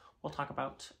that we'll talk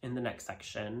about in the next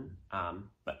section.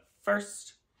 But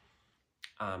first,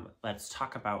 let's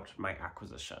talk about my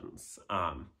acquisitions.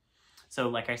 So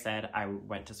like I said, I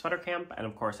went to sweater camp, and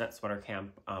of course at sweater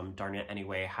camp, Darn It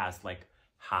Anyway has like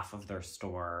half of their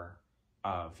store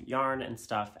of yarn and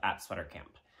stuff at sweater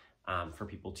camp, for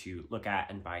people to look at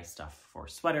and buy stuff for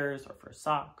sweaters or for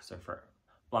socks or for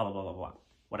blah, blah, blah, blah, blah,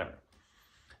 whatever.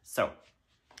 So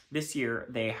this year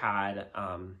they had,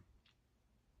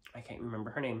 I can't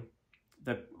remember her name,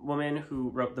 the woman who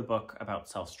wrote the book about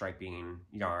self-striping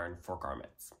yarn for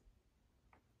garments.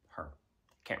 Her.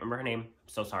 Can't remember her name.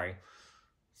 So sorry.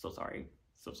 So sorry.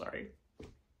 So sorry.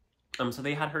 So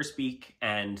they had her speak,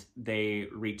 and they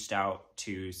reached out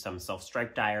to some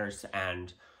self-stripe dyers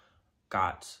and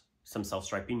got some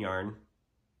self-striping yarn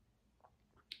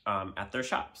at their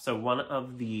shop. So one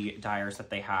of the dyers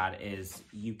that they had is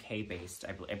UK based.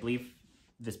 I believe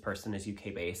this person is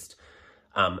UK based.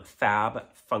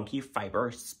 Fab Funky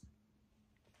Fibres.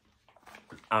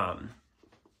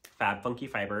 Fab Funky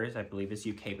Fibres, I believe, is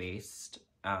UK based.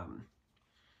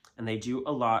 And they do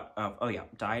a lot of, oh yeah,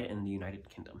 dyed in the United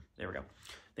Kingdom. There we go.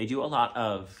 They do a lot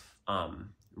of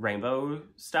rainbow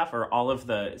stuff, or all of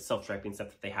the self-striping stuff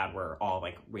that they had were all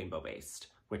like rainbow based,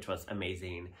 which was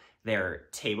amazing. Their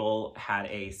table had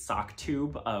a sock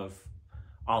tube of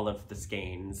all of the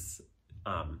skeins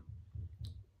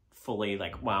fully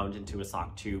like wound into a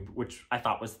sock tube, which I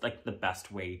thought was like the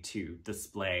best way to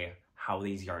display how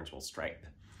these yarns will stripe.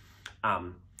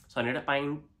 So I ended up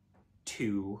buying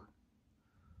 2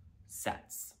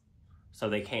 sets. So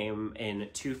they came in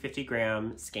 2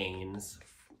 50-gram skeins,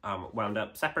 wound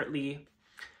up separately.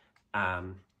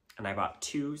 And I bought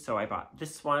 2. So I bought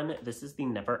this one. This is the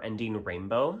Never Ending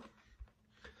Rainbow.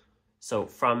 So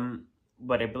from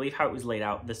what I believe how it was laid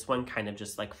out, this one kind of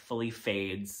just like fully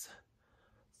fades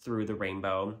through the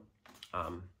rainbow.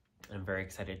 I'm very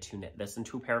excited to knit this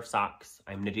into a pair of socks.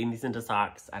 I'm knitting these into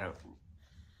socks. I don't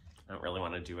really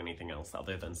want to do anything else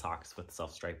other than socks with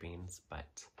self-stripings,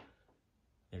 but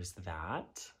there's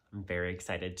that. I'm very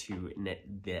excited to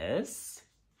knit this.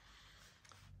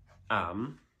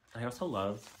 I also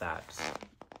love that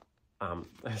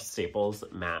their staples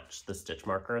match the stitch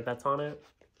marker that's on it,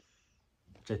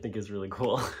 which I think is really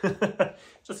cool.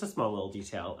 Just a small little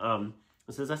detail.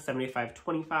 This is a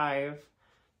 75-25,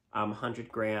 100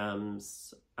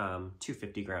 grams,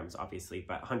 250 grams obviously,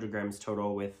 but 100 grams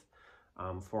total with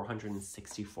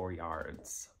 464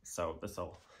 yards. So this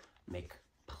will make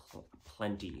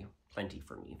plenty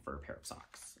for me for a pair of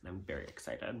socks, and I'm very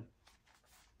excited.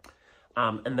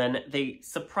 And then they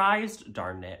surprised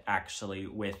Darn It actually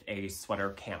with a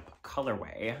sweater camp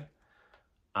colorway,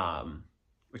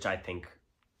 which I think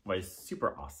was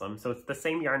super awesome. So it's the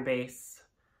same yarn base.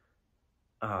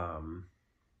 Yeah,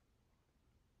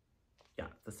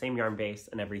 the same yarn base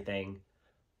and everything.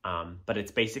 But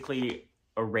it's basically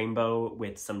a rainbow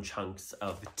with some chunks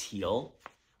of teal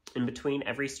in between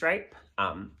every stripe.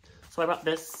 So I bought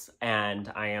this,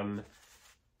 and I am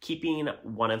keeping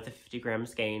one of the 50 gram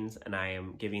skeins, and I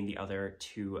am giving the other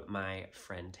to my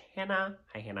friend Hannah.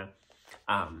 Hi, Hannah.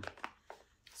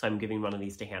 So I'm giving one of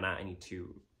these to Hannah. I need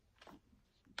to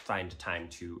find time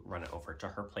to run it over to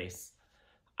her place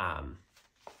and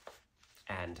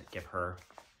give her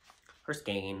her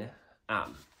skein.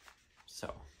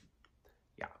 So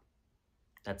yeah,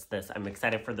 that's this. I'm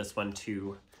excited for this one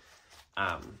too.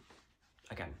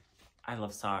 Again, I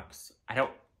love socks. I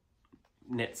don't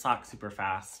knit socks super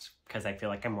fast because I feel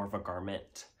like I'm more of a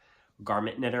garment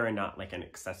knitter and not like an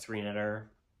accessory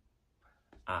knitter.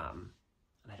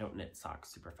 And I don't knit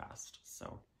socks super fast,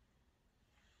 so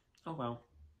oh well.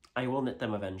 I will knit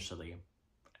them eventually.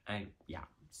 Yeah,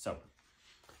 so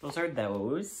those are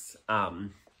those.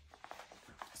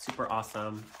 Super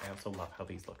awesome. I also love how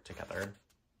these look together.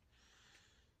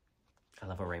 I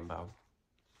love a rainbow.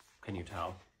 Can you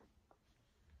tell?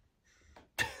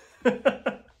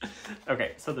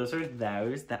 Okay, so those are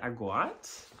those that I got.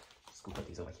 Just gonna put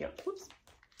these over here. Whoops.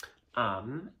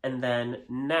 And then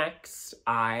next,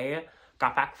 I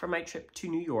got back from my trip to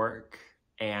New York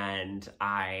and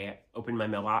I opened my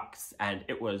mailbox and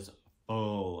it was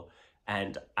full.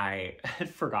 And I had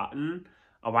forgotten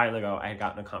a while ago, I had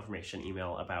gotten a confirmation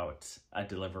email about a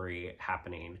delivery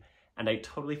happening. And I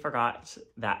totally forgot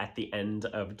that at the end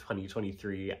of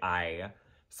 2023, I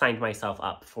signed myself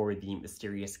up for the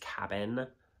Mysterious Cabin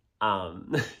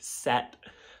set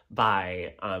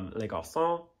by Les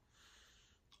Garçons.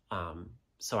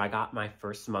 So I got my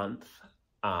first month.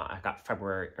 I got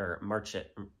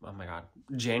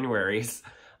January's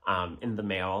in the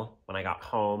mail when I got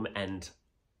home, and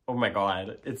oh my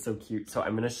god, it's so cute. So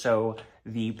I'm gonna show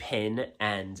the pin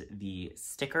and the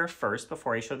sticker first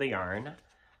before I show the yarn.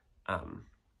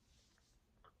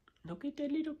 Look at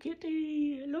that little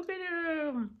kitty. Look at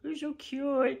him. He's so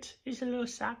cute. He's a little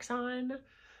socks on.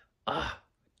 Ah,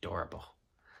 adorable.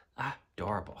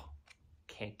 Adorable.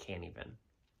 Can't even.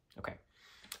 Okay.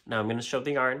 Now I'm going to show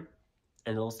the yarn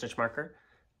and a little stitch marker.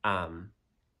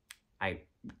 I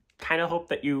kind of hope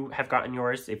that you have gotten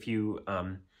yours if you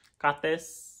got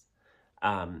this.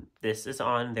 This is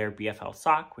on their BFL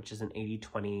sock, which is an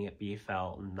 80/20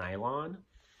 BFL nylon.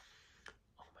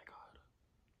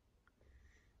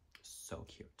 So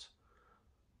cute.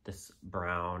 This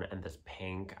brown and this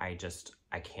pink, I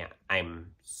can't.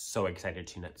 I'm so excited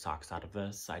to knit socks out of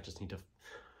this. I just need to,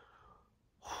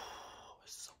 oh,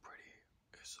 it's so pretty.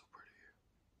 It's so pretty.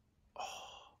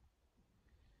 Oh.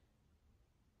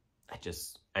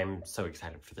 I'm so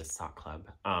excited for this sock club.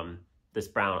 This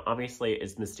brown obviously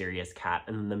is Mysterious Cat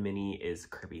and the mini is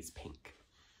Kirby's pink.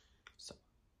 So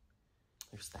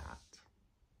there's that.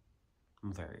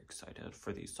 I'm very excited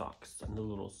for these socks and the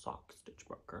little sock stitch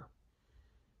marker.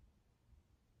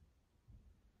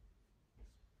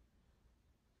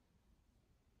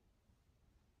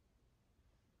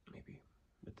 Maybe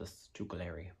with this too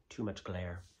much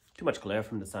glare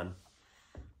from the sun.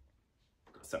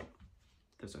 So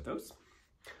those are those.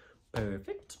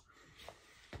 Perfect.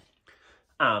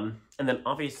 And then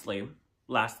obviously,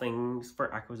 last things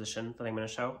for acquisition that I'm going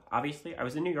to show. Obviously, I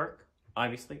was in New York.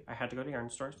 Obviously, I had to go to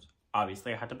yarn stores.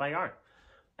 Obviously, I had to buy yarn.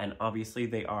 And obviously,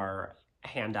 they are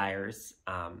hand dyers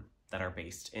that are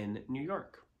based in New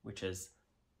York, which is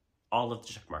all of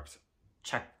the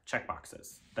check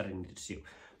boxes that I needed to do.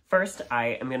 First,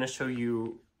 I am going to show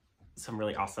you some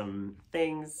really awesome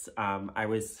things. I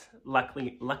was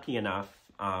lucky enough.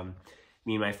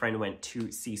 Me and my friend went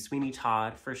to see Sweeney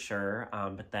Todd for sure,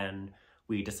 but then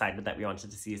we decided that we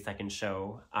wanted to see a second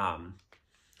show.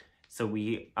 So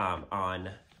we, on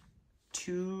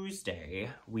Tuesday,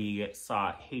 we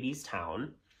saw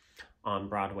Hadestown on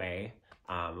Broadway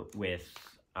with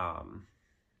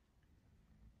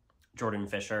Jordan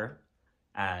Fisher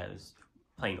as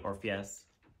playing Orpheus.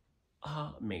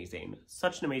 Amazing.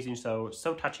 Such an amazing show.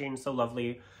 So touching, so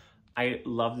lovely. I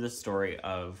love the story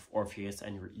of Orpheus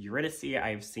and Eurydice.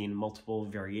 I've seen multiple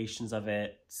variations of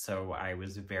it, so I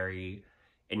was very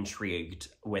intrigued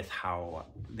with how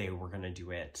they were going to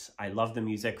do it. I love the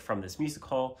music from this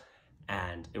musical,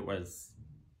 and it was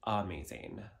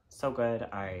amazing. So good.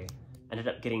 I ended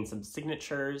up getting some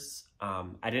signatures.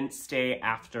 I didn't stay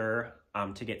after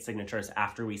to get signatures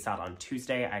after we sat on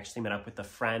Tuesday. I actually met up with a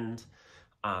friend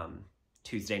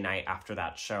Tuesday night after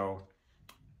that show,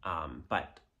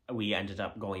 but we ended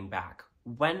up going back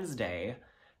Wednesday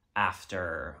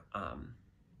after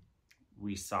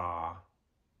we saw...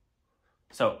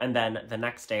 So, and then the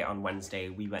next day on Wednesday,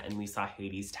 we went and we saw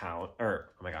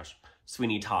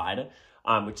Sweeney Todd,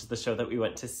 which is the show that we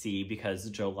went to see because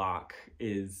Joe Locke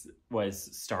was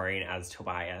starring as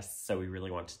Tobias. So we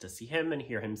really wanted to see him and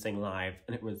hear him sing live.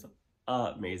 And it was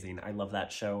amazing. I love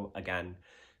that show. Again,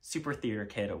 super theater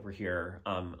kid over here.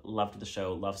 Loved the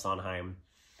show, loved Sondheim.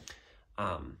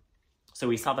 So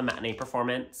we saw the matinee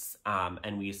performance,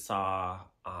 and we saw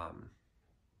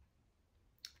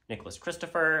Nicholas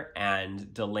Christopher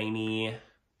and Delaney,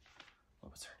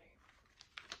 what was her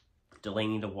name?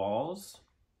 Delaney DeWalls.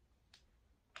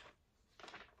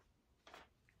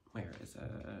 Where is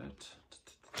it?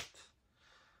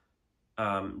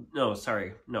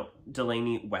 No,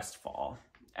 Delaney Westfall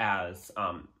as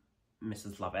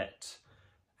Mrs. Lovett,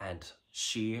 and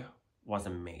she was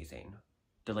amazing.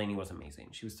 Delaney was amazing.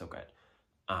 She was so good.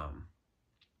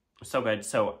 So good.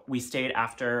 So we stayed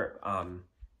after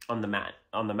on the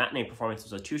matinee performance.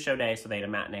 It was a 2-show day, so they had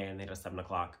a matinee and they had a 7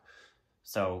 o'clock.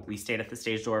 So we stayed at the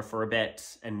stage door for a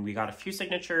bit, and we got a few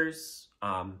signatures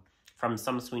from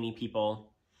some Sweeney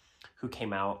people who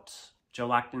came out. Joe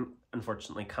Lack didn't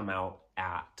unfortunately come out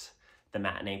at the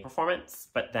matinee performance,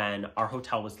 but then our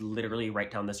hotel was literally right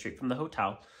down the street from the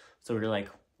hotel. So we were like,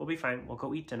 we'll be fine. We'll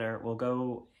go eat dinner. We'll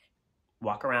go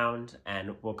walk around,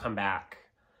 and we'll come back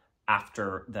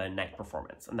after the night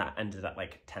performance. And that ended at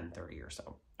like 10:30 or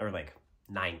so, or like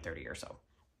 9:30 or so.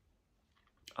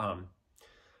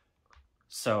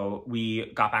 So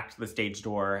we got back to the stage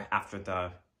door after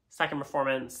the second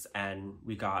performance, and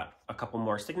we got a couple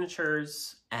more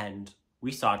signatures, and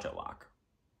we saw Joe Lack.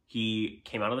 He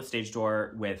came out of the stage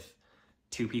door with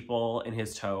 2 people in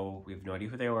his tow. We have no idea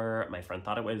who they were. My friend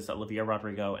thought it was Olivia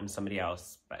Rodrigo and somebody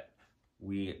else, but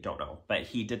we don't know. But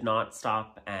he did not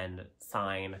stop and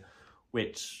sign,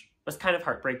 which was kind of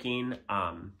heartbreaking,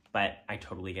 but I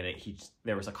totally get it.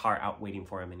 There was a car out waiting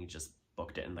for him, and he just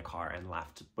booked it in the car and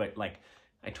left. But like,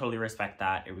 I totally respect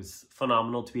that. It was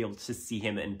phenomenal to be able to see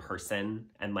him in person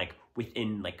and like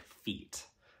within like feet,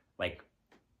 like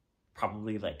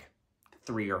probably like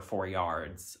 3 or 4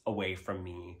 yards away from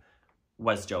me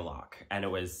was Joe Lack, and it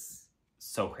was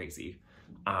so crazy.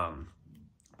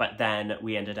 But then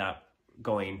we ended up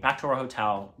going back to our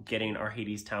hotel, getting our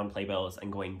Hadestown playbills,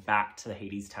 and going back to the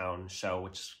Hadestown show,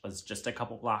 which was just a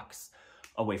couple blocks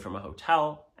away from a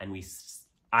hotel. And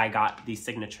I got these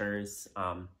signatures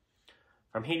from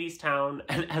Hadestown,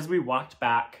 and as we walked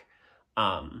back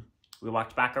around,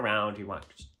 we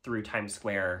walked through Times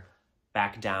Square,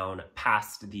 back down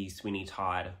past the Sweeney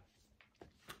Todd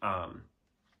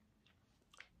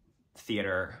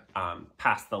theater,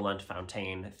 past the Lunch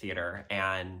Fontaine theater,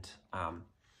 and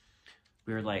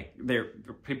we were like, there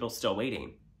were people still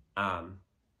waiting.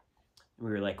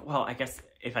 We were like, well, I guess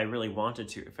if I really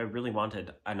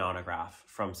wanted an autograph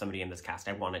from somebody in this cast,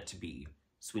 I want it to be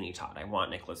Sweeney Todd. I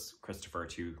want Nicholas Christopher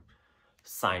to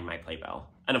sign my playbill.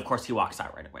 And of course he walks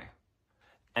out right away.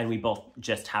 And we both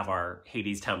just have our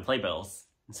Hadestown playbills.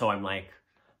 And so I'm like,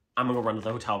 I'm gonna run to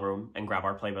the hotel room and grab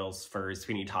our playbills for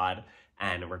Sweeney Todd.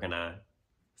 And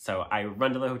so I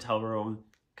run to the hotel room,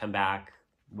 come back,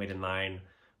 wait in line,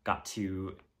 got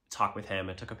to talk with him.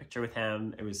 I took a picture with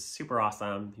him. It was super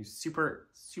awesome. He was super,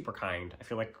 super kind. I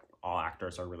feel like all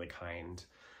actors are really kind.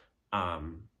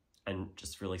 And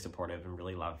just really supportive, and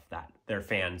really love that their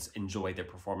fans enjoy their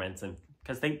performance, and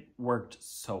because they worked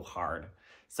so hard.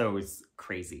 So it was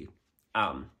crazy.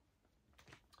 So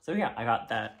yeah, I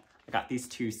got these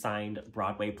 2 signed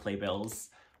Broadway playbills,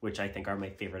 which I think are my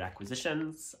favorite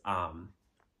acquisitions. And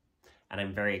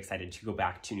I'm very excited to go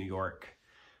back to New York,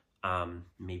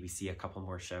 maybe see a couple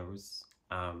more shows.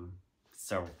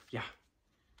 So yeah,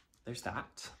 there's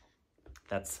that.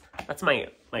 That's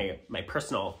my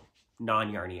personal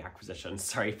non-yarny acquisition.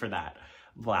 Sorry for that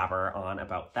blabber on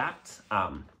about that.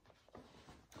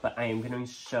 But I am going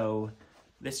to show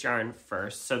this yarn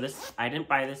first. So I didn't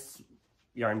buy this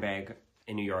yarn bag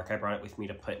in New York. I brought it with me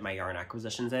to put my yarn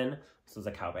acquisitions in. This is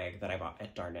a cow bag that I bought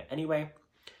at Darn It Anyway.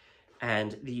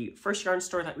 And the first yarn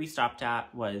store that we stopped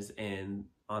at was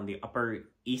on the Upper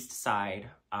East Side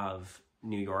of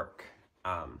New York.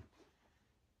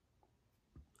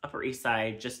 Upper East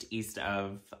Side, just east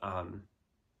of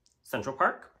Central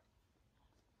Park.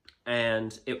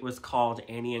 And it was called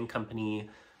Annie and Company's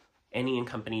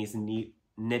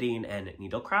Knitting and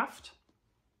Needlecraft.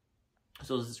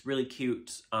 So it was this really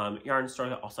cute yarn store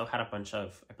that also had a bunch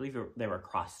of, I believe they were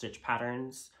cross-stitch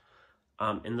patterns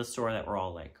in the store that were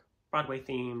all like Broadway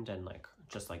themed, and like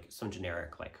just like some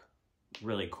generic, like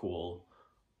really cool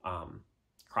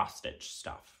cross-stitch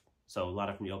stuff. So a lot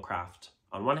of needlecraft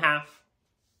on one half,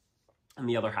 and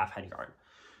the other half had yarn.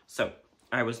 So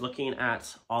I was looking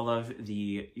at all of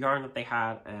the yarn that they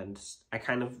had, and I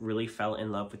kind of really fell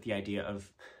in love with the idea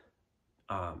of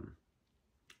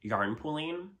yarn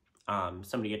pooling.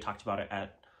 Somebody had talked about it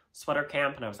at Sweater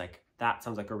Camp, and I was like, that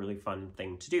sounds like a really fun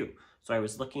thing to do. So I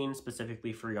was looking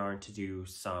specifically for yarn to do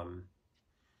some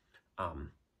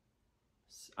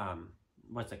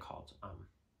what's it called?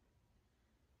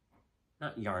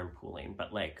 Not yarn pooling,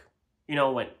 but like, you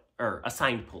know what, or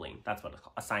assigned pooling. That's what it's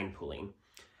called, assigned pooling.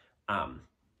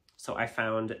 So I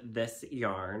found this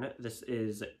yarn. This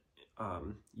is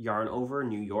Yarn Over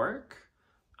New York.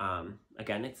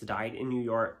 Again, it's dyed in New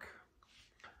York.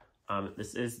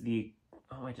 This is the,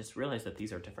 oh, I just realized that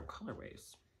these are different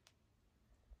colorways.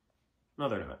 No,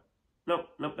 they're not. Nope,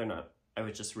 they're not. I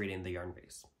was just reading the yarn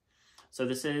base. So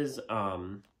this is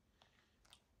Yarn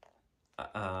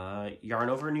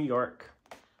Over New York,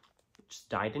 which is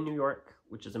dyed in New York,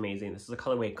 which is amazing. This is a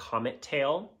colorway Comet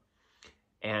Tail,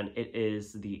 and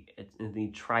it's the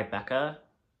Tribeca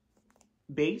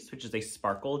base, which is a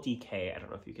sparkle DK. I don't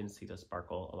know if you can see the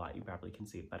sparkle a lot. You probably can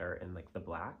see it better in like the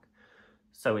black.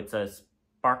 So it's a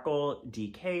sparkle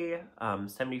DK,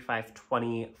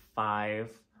 75/25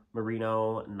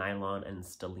 merino, nylon, and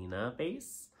stellina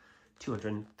base,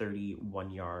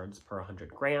 231 yards per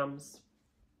 100 grams.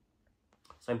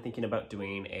 So I'm thinking about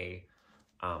doing a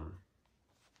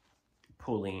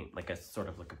pooling, like a sort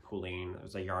of like a pooling,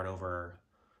 there's a yarn over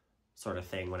sort of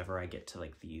thing whenever I get to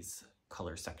like these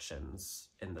color sections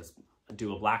in this,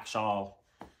 do a black shawl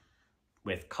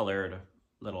with colored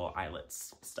little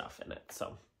eyelets stuff in it.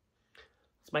 So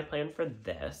that's my plan for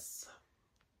this.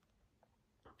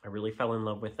 I really fell in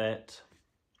love with it.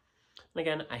 And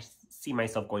again, I see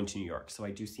myself going to New York, so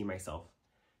I do see myself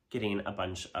getting a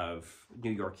bunch of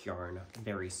New York yarn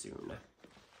very soon.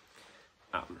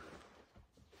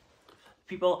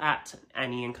 People at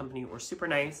Annie & Company were super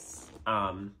nice.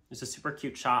 It was a super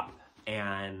cute shop,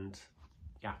 and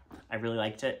yeah, I really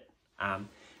liked it.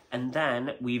 And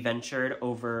then we ventured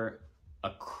over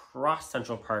across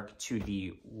Central Park to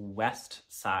the west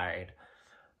side,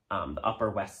 the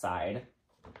Upper West Side,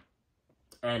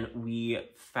 and we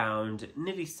found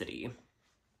Knitty City,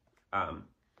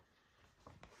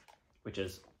 which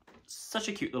is such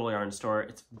a cute little yarn store.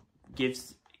 It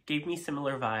gave me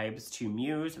similar vibes to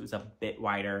Muse. It was a bit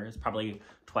wider. It's probably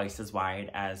twice as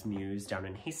wide as Muse down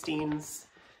in Hastings.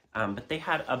 But they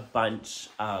had a bunch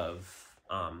of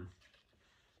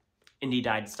indie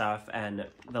dyed stuff, and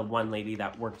the one lady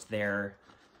that worked there,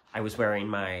 I was wearing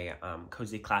my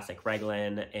Cozy Classic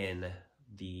Raglan in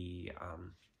the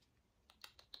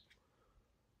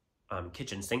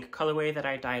kitchen sink colorway that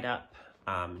I dyed up.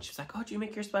 She was like, oh, did you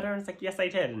make your sweater? And I was like, yes, I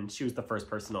did. And she was the first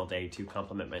person all day to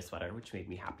compliment my sweater, which made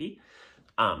me happy.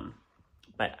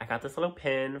 But I got this little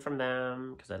pin from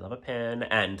them because I love a pin,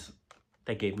 and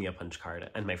they gave me a punch card.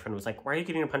 And my friend was like, why are you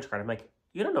getting a punch card? I'm like,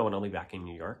 you don't know when I'll be back in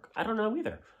New York. I don't know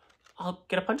either. I'll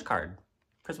get a punch card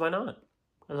because why not?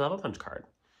 I love a punch card.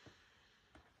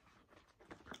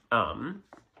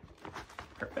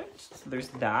 Perfect. So there's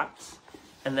that.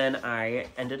 And then I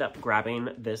ended up grabbing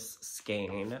this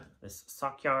skein, this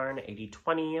sock yarn,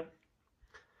 80/20,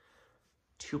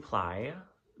 2-ply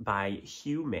by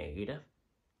Hugh Made,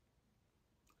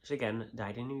 which again,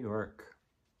 dyed in New York.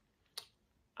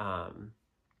 And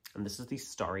this is the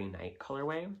Starry Night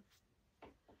colorway.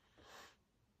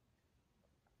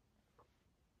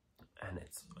 And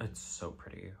it's so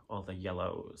pretty. All the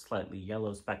yellow, slightly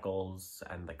yellow speckles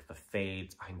and like the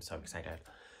fades. I'm so excited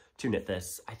to knit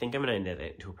this. I think I'm gonna knit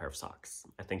it into a pair of socks.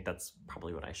 I think that's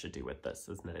probably what I should do with this,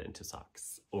 is knit it into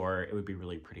socks. Or it would be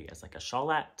really pretty as like a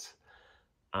shawlette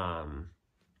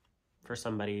for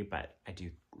somebody, but I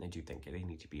do think they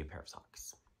need to be a pair of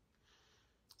socks.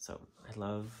 So I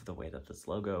love the way that this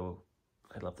logo,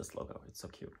 I love this logo. It's so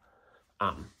cute.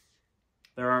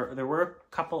 There were a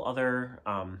couple other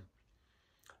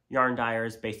yarn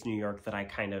dyers based in New York that I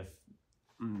kind of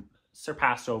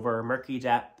surpassed over. Murky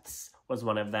Depths was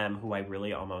one of them who I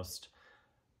really almost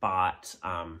bought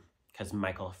because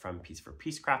Michael from Piece for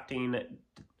Piece Crafting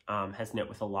has knit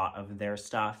with a lot of their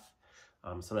stuff.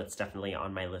 So that's definitely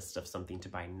on my list of something to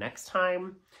buy next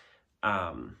time.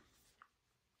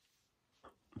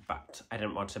 But I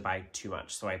didn't want to buy too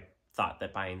much, so I thought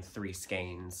that buying 3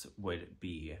 skeins would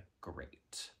be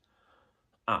great.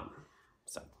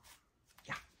 So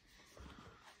yeah.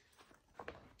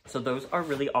 So those are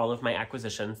really all of my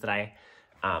acquisitions that I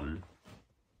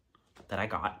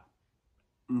got.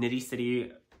 Knitty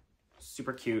City,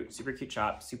 super cute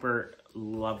shop, super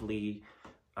lovely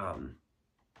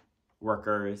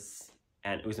workers,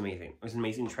 and it was amazing. It was an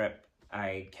amazing trip.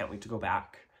 I can't wait to go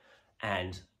back.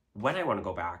 And when I want to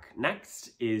go back next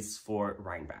is for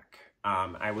Rhinebeck.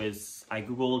 I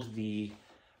Googled the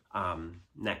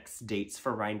next dates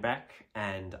for Rhinebeck,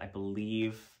 and I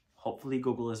believe, hopefully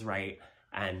Google is right,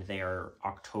 and they are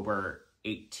October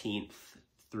 18th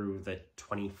through the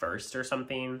 21st or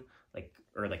something,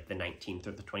 or like the 19th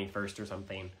or the 21st or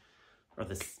something, or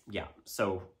this, yeah.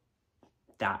 So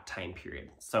that time period.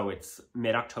 So it's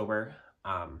mid-October,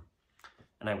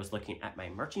 and I was looking at my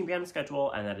marching band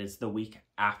schedule, and that is the week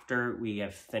after we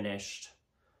have finished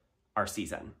our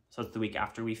season. So it's the week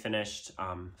after we finished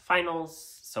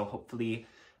finals. So hopefully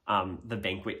the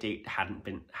banquet date hasn't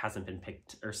been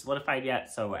picked or solidified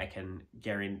yet. So I can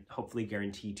hopefully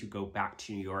guarantee to go back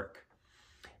to New York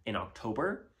in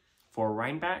October for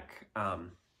Rhinebeck.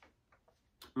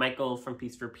 Michael from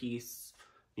Piece for Piece,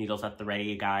 Needles at the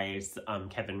Ready guys,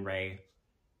 Kevin Ray,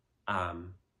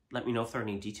 let me know if there are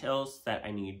any details that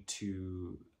I need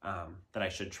to, that I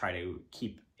should try to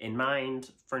keep in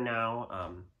mind for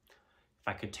now. If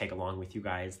I could take along with you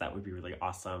guys, that would be really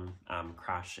awesome.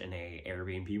 Crash in a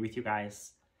Airbnb with you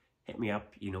guys. Hit me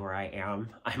up, you know where I am.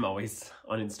 I'm always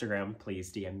on Instagram,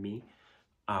 please DM me.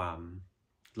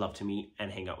 Love to meet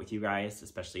and hang out with you guys,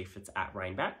 especially if it's at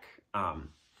Rhinebeck.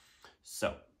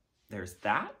 So there's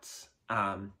that.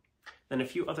 Then a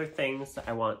few other things that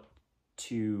I want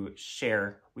to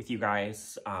share with you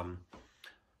guys.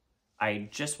 I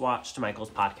just watched Michael's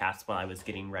podcast while I was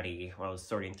getting ready, while I was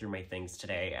sorting through my things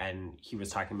today, and he was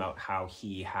talking about how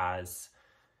he has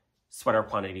sweater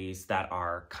quantities that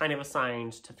are kind of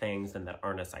assigned to things and that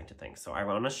aren't assigned to things. So I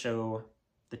want to show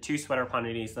the 2 sweater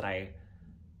quantities that I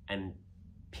am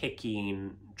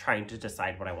picking, trying to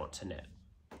decide what I want to knit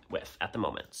with at the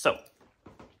moment. So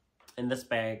in this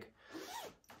bag,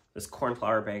 this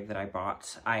cornflower bag that I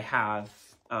bought, I have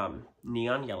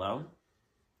neon yellow.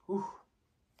 Whew.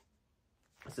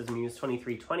 This is Muse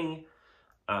 2320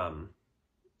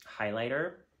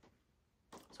 highlighter.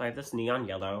 So I have this neon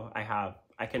yellow.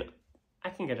 I can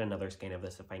get another skein of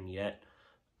this if I need it.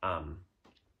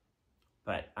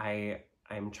 But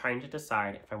I'm trying to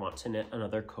decide if I want to knit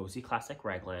another Cozy Classic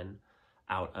Raglan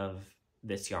out of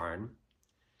this yarn,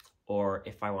 or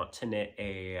if I want to knit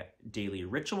a Daily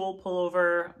Ritual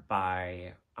pullover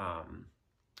by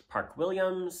Park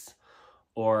Williams,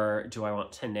 or do I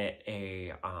want to knit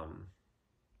a oh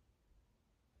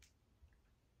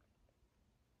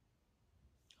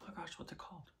my gosh, what's it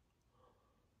called?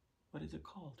 What is it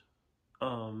called? I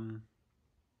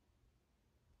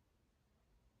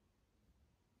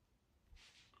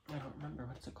don't remember.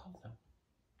 What's it called though?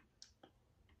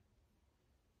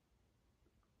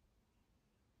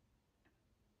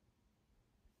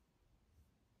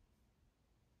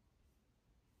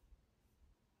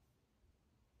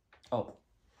 Oh.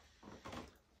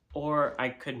 Or I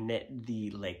could knit the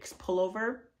Lakes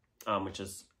pullover, which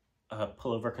is a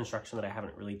pullover construction that I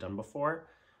haven't really done before.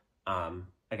 Again,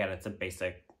 it's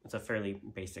a fairly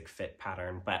basic fit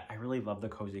pattern, but I really love the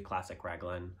Cozy Classic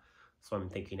Raglan. So I'm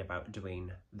thinking about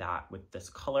doing that with this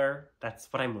color.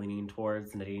 That's what I'm leaning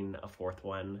towards, knitting a 4th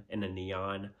one in a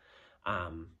neon.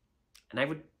 And I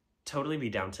would totally be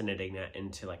down to knitting it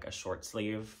into like a short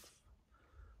sleeve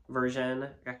version.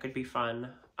 That could be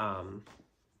fun.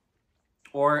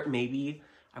 Or maybe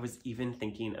I was even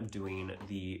thinking of doing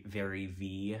the very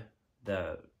V-neck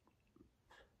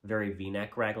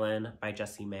Raglan by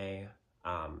Jessie May.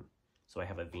 So I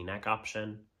have a V-neck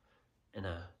option in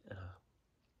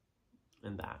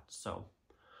that. So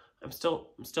I'm still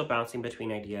bouncing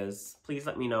between ideas. Please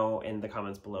let me know in the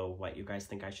comments below what you guys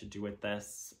think I should do with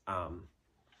this.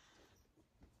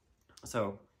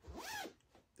 So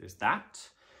there's that.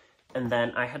 And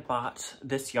then I had bought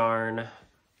this yarn.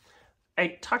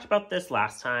 I talked about this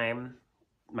last time,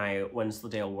 my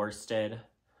Wensleydale worsted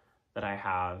that I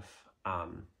have.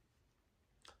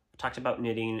 Talked about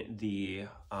knitting the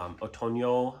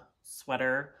Otoño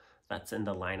sweater that's in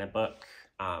the Lina book,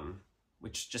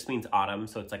 which just means autumn,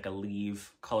 so it's like a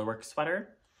leaf colorwork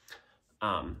sweater.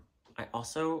 I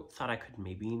also thought I could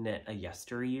maybe knit a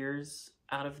yesteryears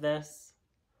out of this.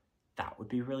 That would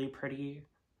be really pretty.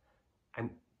 I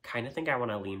kind of think I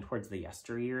want to lean towards the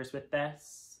yesteryears with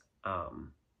this.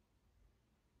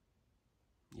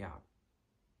 Yeah,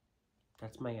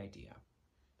 that's my idea,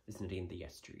 is knitting the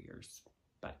yesteryears.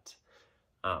 But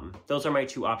those are my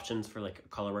 2 options for like a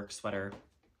colorwork sweater.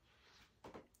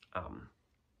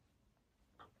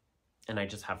 And I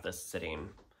just have this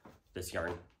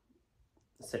yarn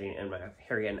sitting in my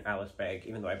Harry and Alice bag,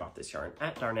 even though I bought this yarn.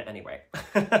 Darn it anyway.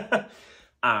 But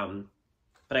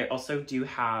I also do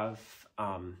have,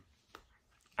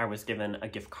 I was given a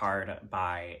gift card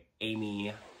by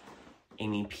Aimee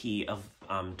P of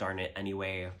Darn It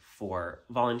Anyway for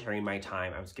volunteering my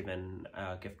time. I was given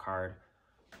a gift card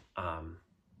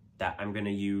that I'm going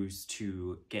to use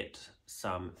to get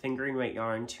some fingering weight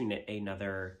yarn to knit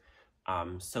another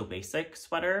So Basic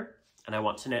sweater. And I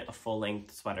want to knit a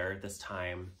full-length sweater this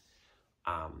time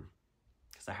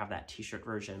because I have that t-shirt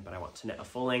version, but I want to knit a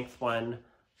full-length one,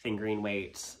 fingering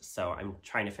weight. So I'm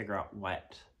trying to figure out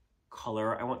what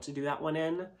color I want to do that one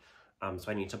in.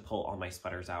 So I need to pull all my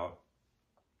sweaters out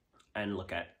and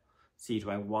look at, see,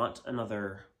 do I want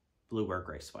another blue or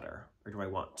gray sweater, or do I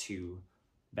want to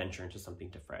venture into something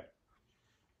different?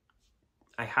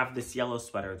 I have this yellow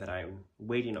sweater that I'm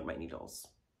waiting on my needles,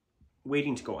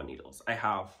 waiting to go on needles. I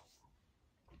have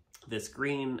this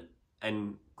green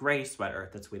and gray sweater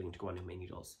that's waiting to go on my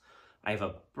needles. I have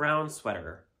a brown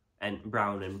sweater and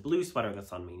brown and blue sweater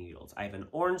that's on my needles. I have an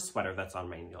orange sweater that's on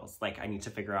my needles. Like, I need to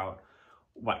figure out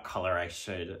what color I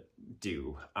should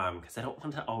do, because I don't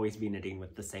want to always be knitting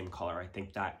with the same color. I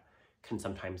think that can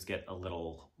sometimes get a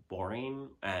little boring,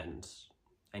 and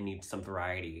I need some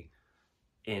variety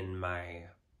in my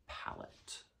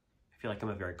palette. I feel like I'm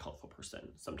a very colorful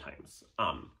person sometimes.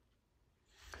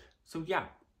 So yeah,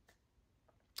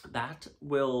 that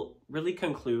will really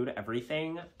conclude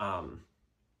everything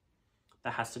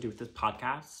that has to do with this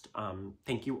podcast.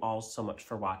 Thank you all so much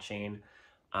for watching.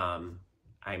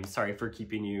 I'm sorry for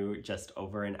keeping you just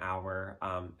over an hour.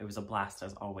 It was a blast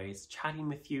as always chatting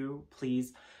with you.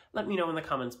 Please let me know in the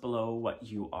comments below what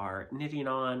you are knitting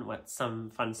on, what's some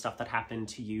fun stuff that happened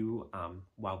to you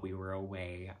while we were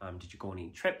away. Did you go on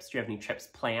any trips? Do you have any trips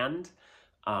planned?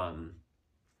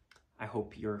 I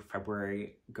hope your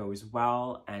February goes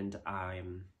well, and I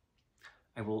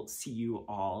will see you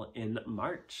all in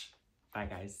March. Bye,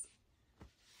 guys.